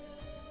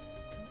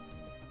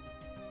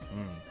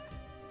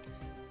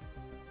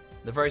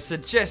 The very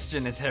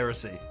suggestion is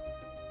heresy.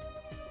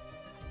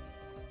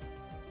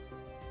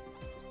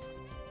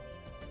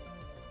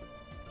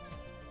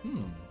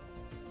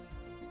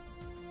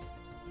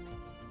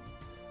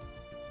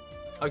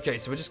 Okay,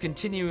 so we're just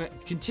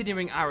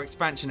continuing our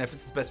expansion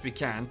efforts as best we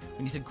can.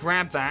 We need to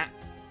grab that,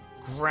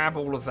 grab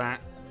all of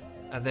that,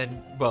 and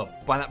then, well,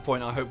 by that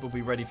point, I hope we'll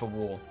be ready for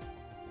war.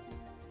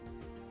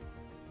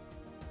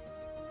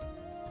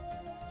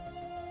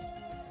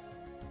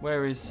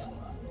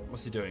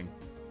 What's he doing?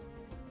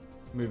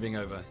 Moving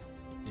over.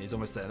 Yeah, he's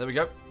almost there. There we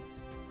go.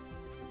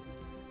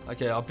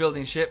 Okay, our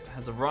building ship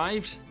has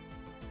arrived.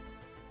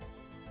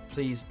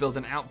 Please build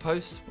an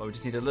outpost. Well, we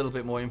just need a little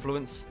bit more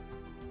influence.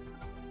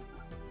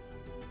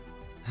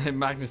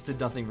 Magnus did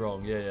nothing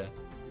wrong. Yeah.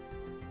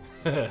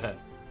 Yeah,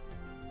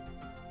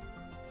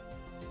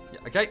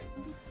 okay.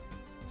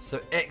 So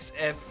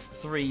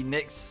XF3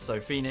 Nyx, so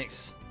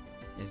Phoenix,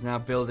 is now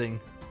building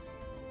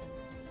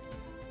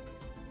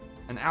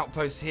an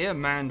outpost here,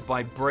 manned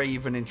by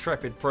brave and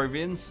intrepid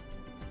Provians.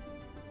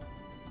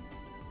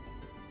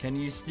 Can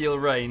you steal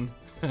rain?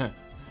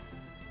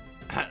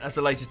 That's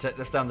a later tech.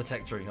 That's down the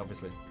tech tree,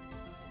 obviously.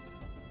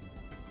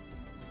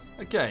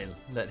 Okay,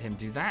 let him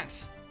do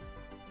that.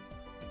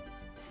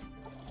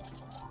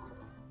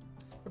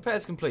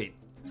 Repairs complete.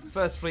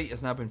 First fleet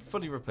has now been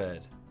fully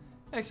repaired.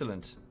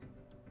 Excellent.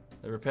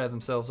 They repair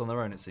themselves on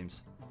their own, it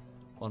seems.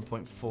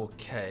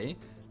 1.4k.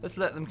 Let's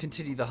let them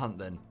continue the hunt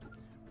then.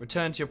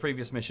 Return to your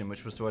previous mission,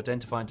 which was to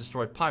identify and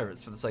destroy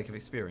pirates for the sake of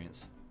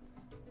experience.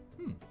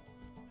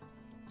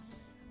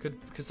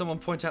 Could someone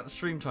point out the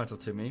stream title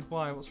to me?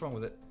 Why? What's wrong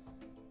with it?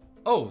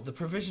 Oh, the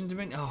Provision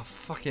Dominion. Oh,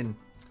 fucking.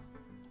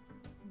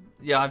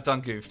 Yeah, I've done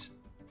goofed.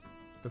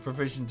 The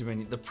Provision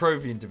Dominion. The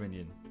Provian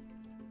Dominion.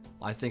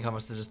 I think I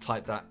must have just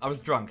typed that. I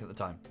was drunk at the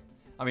time.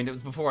 I mean, it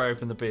was before I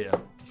opened the beer.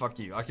 Fuck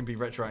you. I can be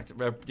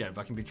retroactive. Yeah,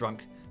 I can be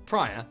drunk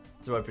prior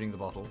to opening the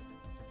bottle.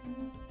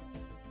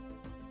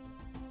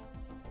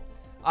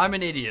 I'm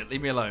an idiot.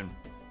 Leave me alone.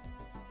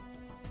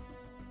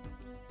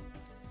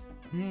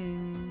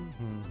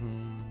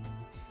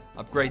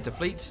 Upgrade the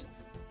fleet.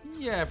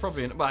 Yeah,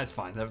 probably. Well, it's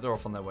fine. They're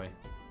off on their way.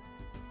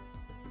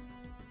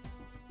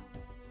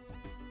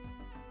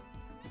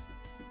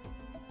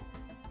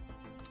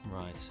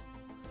 Right.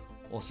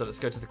 Also, let's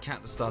go to the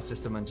Cat Star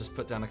system and just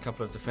put down a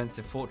couple of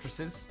defensive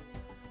fortresses.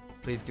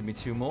 Please give me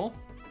 2 more.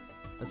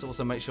 Let's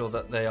also make sure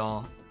that they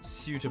are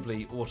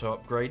suitably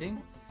auto-upgrading.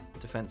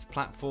 Defense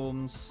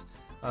platforms.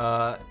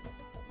 Yeah.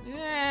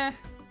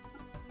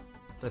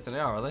 Don't think they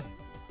are they?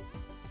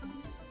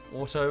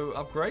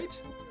 Auto-upgrade?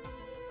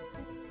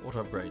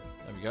 Auto-upgrade.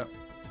 There we go.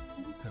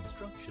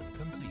 Construction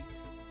complete.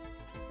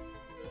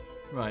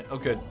 Right, oh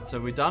good. So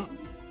we're done.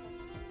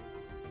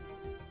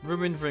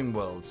 Ruined Ring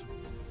World.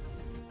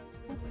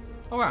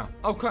 Oh wow.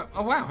 Oh crap.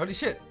 Oh wow, holy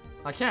shit.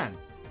 I can.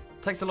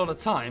 Takes a lot of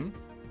time.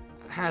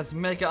 Has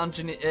mega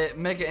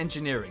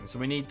engineering, so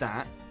we need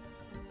that.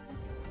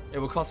 It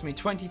will cost me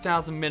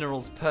 20,000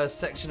 minerals per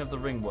section of the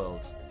ring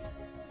world.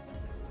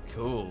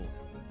 Cool.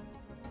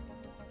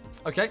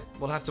 Okay,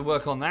 we'll have to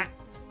work on that.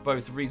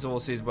 Both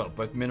resources, well,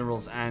 both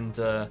minerals and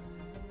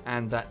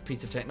that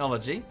piece of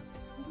technology.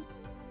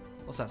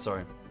 What's that?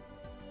 Sorry.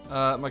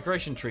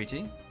 Migration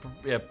treaty.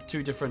 Yeah,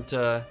 two different.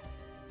 The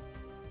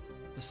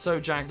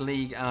Sojag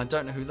League, and I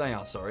don't know who they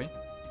are. Sorry.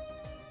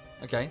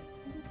 Okay.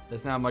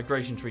 There's now a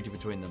migration treaty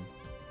between them.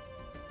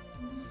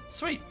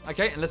 Sweet.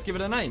 Okay, and let's give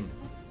it a name.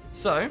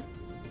 So,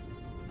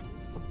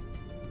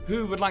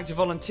 who would like to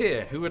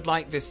volunteer? Who would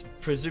like this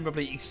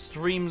presumably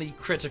extremely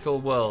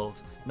critical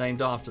world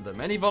named after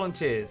them? Any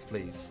volunteers,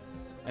 please?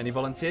 Any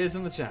volunteers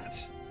in the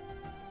chat?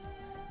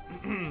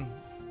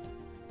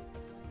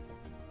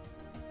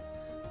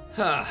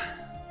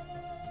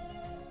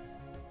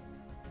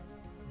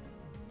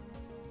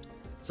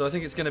 So I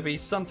think it's going to be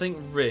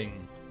something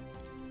ring.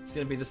 It's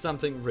going to be the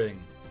something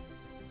ring.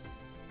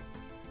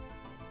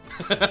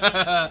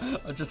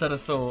 I just had a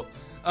thought.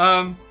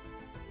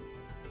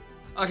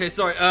 Okay,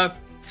 sorry.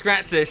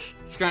 Scratch this.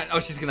 Scratch. Oh,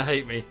 she's gonna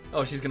hate me.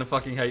 Oh, she's gonna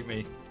fucking hate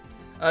me.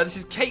 This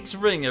is Cake's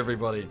Ring,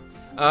 everybody.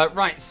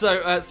 Right.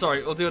 So,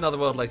 sorry. We'll do another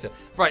world later.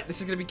 Right. This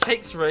is gonna be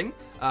Cake's Ring.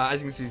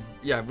 As you can see,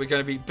 yeah, we're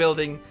gonna be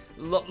building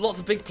lots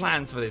of big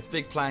plans for this.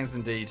 Big plans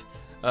indeed.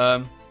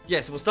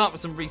 Yes, we'll start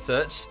with some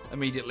research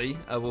immediately.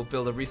 We'll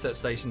build a research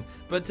station.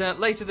 But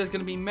later, there's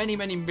gonna be many,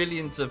 many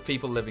millions of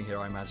people living here,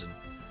 I imagine.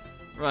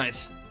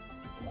 Right.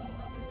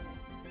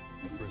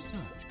 Research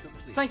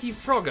complete. Thank you,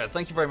 Frogger.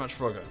 Thank you very much,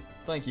 Frogger.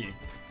 Thank you.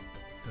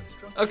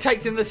 Oh,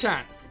 Cake's in the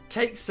chat.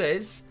 Cake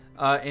says,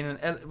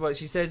 well,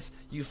 she says,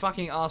 you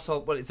fucking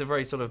arsehole. Well, it's a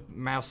very sort of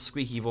mouse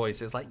squeaky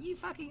voice. It's like, you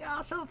fucking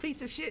arsehole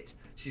piece of shit,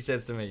 she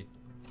says to me.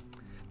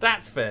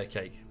 That's fair,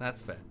 Cake.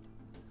 That's fair.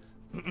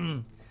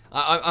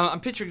 I'm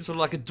picturing sort of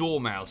like a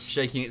dormouse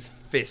shaking its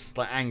fist,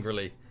 like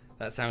angrily.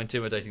 That's how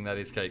intimidating that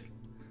is, Cake.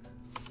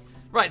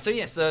 Right, so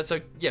yes,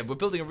 yeah, we're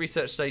building a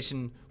research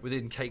station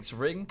within Cake's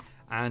Ring.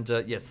 And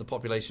yes, the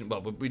population,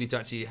 well, we need to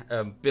actually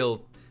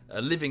build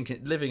living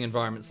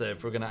environments there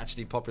if we're going to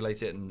actually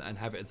populate it and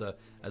have it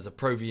as a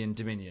Provian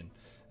dominion.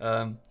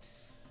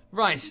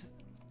 Right.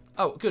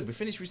 Oh, good. We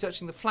finished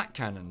researching the flak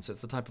cannon, so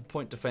it's the type of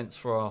point defense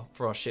for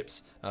our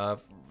ships.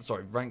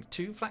 Sorry, rank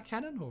 2 flak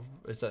cannon, or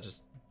is that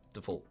just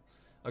default?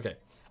 Okay.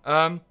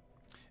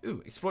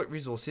 Ooh, exploit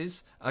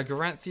resources.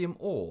 Garanthium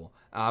ore.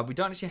 We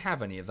don't actually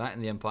have any of that in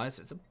the Empire,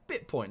 so it's a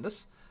bit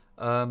pointless.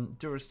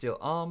 Durasteel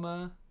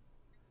armor.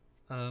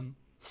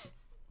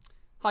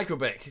 Hi,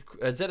 Quebec.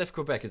 ZF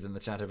Quebec is in the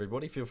chat,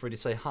 everybody. Feel free to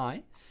say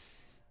hi.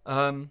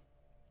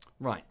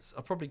 Right, so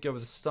I'll probably go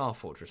with a Star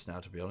Fortress now,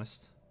 to be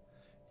honest.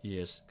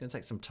 Yes, going to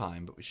take some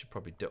time, but we should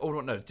probably do...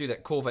 Oh, no, do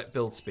that Corvette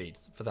build speed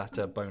for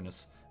that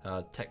bonus.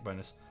 Tech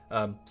bonus.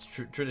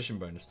 Tradition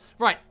bonus.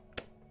 Right.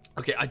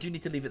 Okay, I do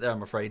need to leave it there,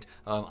 I'm afraid.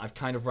 I've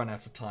kind of run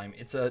out of time.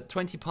 It's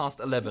 20 past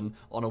 11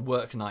 on a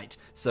work night,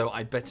 so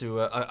I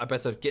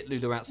better get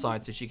Lulu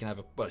outside so she can have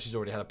a... Well, she's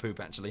already had a poop,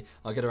 actually.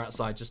 I'll get her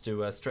outside just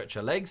to stretch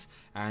her legs,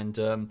 and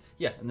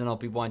yeah, and then I'll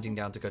be winding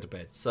down to go to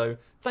bed. So,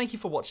 thank you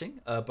for watching,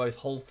 both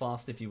Hold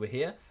Fast if you were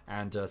here,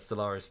 and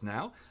Stellaris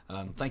now.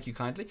 Thank you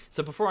kindly.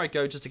 So, before I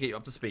go, just to get you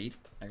up to speed...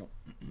 Hang on.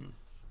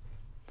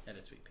 Hello,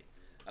 sweet pea.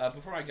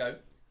 Before I go...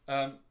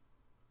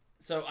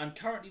 So I'm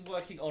currently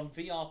working on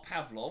VR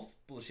Pavlov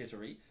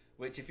bullshittery,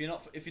 which if you're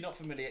not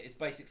familiar, is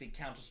basically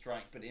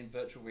Counter-Strike but in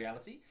virtual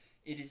reality.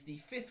 It is the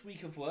 5th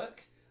week of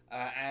work,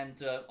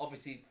 and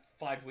obviously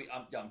 5 weeks.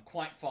 I'm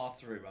quite far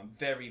through. I'm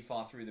very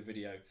far through the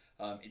video.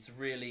 It's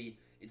really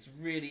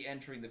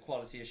entering the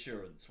quality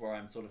assurance where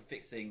I'm sort of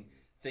fixing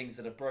things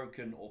that are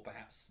broken or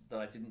perhaps that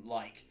I didn't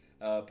like.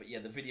 But yeah,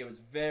 the video is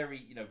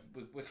very,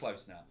 we're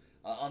close now.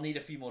 I'll need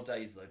a few more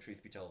days though,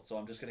 truth be told. So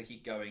I'm just going to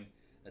keep going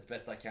as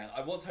best I can.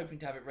 I was hoping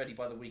to have it ready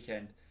by the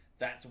weekend.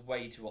 That's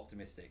way too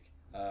optimistic.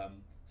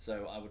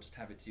 So I will just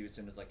have it to you as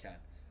soon as I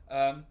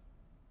can.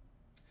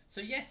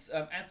 So yes,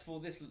 as for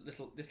this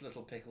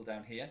little pickle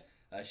down here,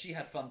 she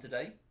had fun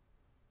today.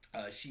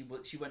 She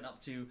went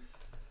up to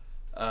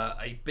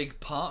a big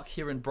park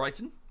here in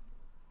Brighton,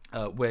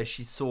 where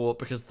she saw,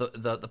 because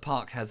the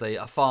park has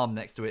a farm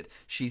next to it,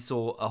 she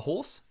saw a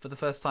horse for the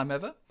first time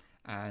ever,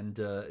 and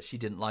she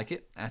didn't like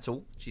it at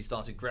all. She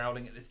started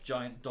growling at this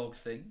giant dog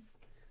thing.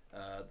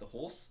 The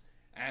horse,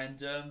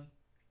 and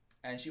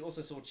she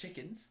also saw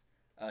chickens.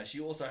 She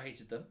also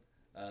hated them.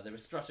 They were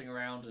strutting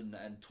around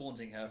and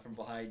taunting her from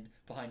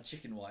behind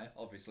chicken wire,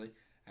 obviously.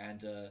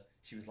 And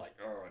she was like,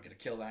 "Oh, I'm gonna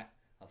kill that."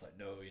 I was like,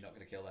 "No, you're not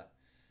gonna kill that."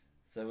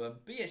 So,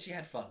 but yeah, she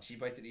had fun. She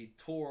basically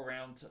tore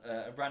around,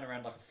 ran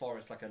around like a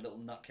forest, like a little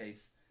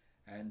nutcase,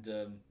 and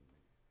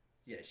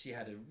yeah, she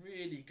had a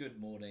really good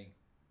morning.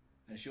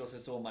 And she also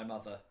saw my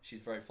mother.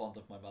 She's very fond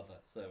of my mother,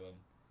 so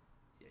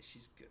yeah,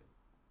 she's good.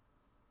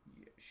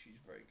 Yeah, she's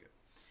very good.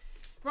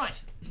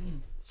 Right.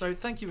 So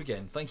thank you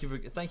again. Thank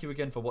you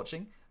again for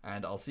watching,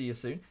 and I'll see you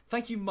soon.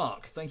 Thank you,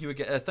 Mark. Thank you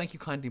again. Thank you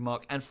kindly,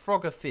 Mark, and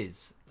Frogger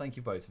Fizz. Thank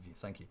you both of you.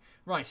 Thank you.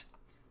 Right.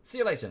 See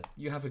you later.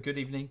 You have a good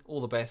evening.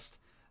 All the best.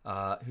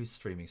 Who's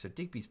streaming? So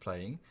Digby's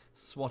playing.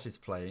 Swat is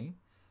playing,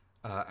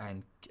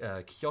 and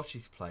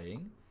Kyochi's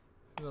playing.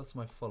 Who else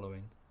am I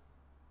following?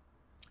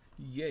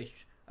 Yes.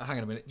 Hang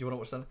on a minute. Do you want to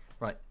watch something?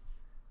 Right.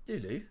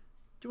 Lulu, do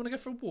you want to go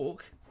for a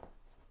walk?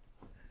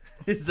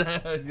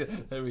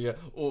 There we go.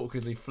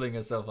 Awkwardly fling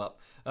herself up.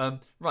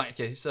 Right,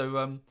 okay, so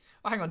oh,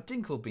 hang on,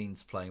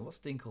 Dinklebean's playing. What's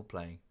Dinkle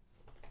playing?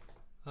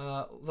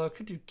 Although I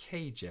could do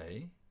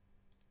KJ.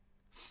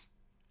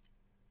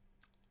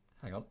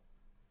 Hang on.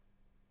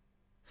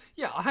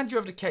 Yeah, I'll hand you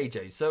over to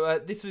KJ. So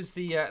this was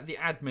the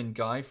admin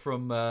guy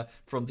from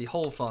the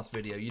Holdfast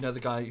video. You know, the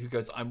guy who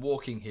goes, "I'm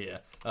walking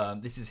here."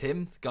 This is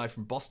him, the guy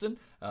from Boston.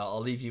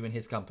 I'll leave you in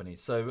his company.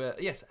 So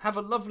yes, have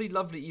a lovely,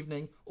 lovely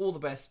evening. All the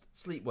best.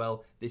 Sleep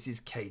well. This is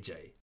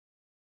KJ.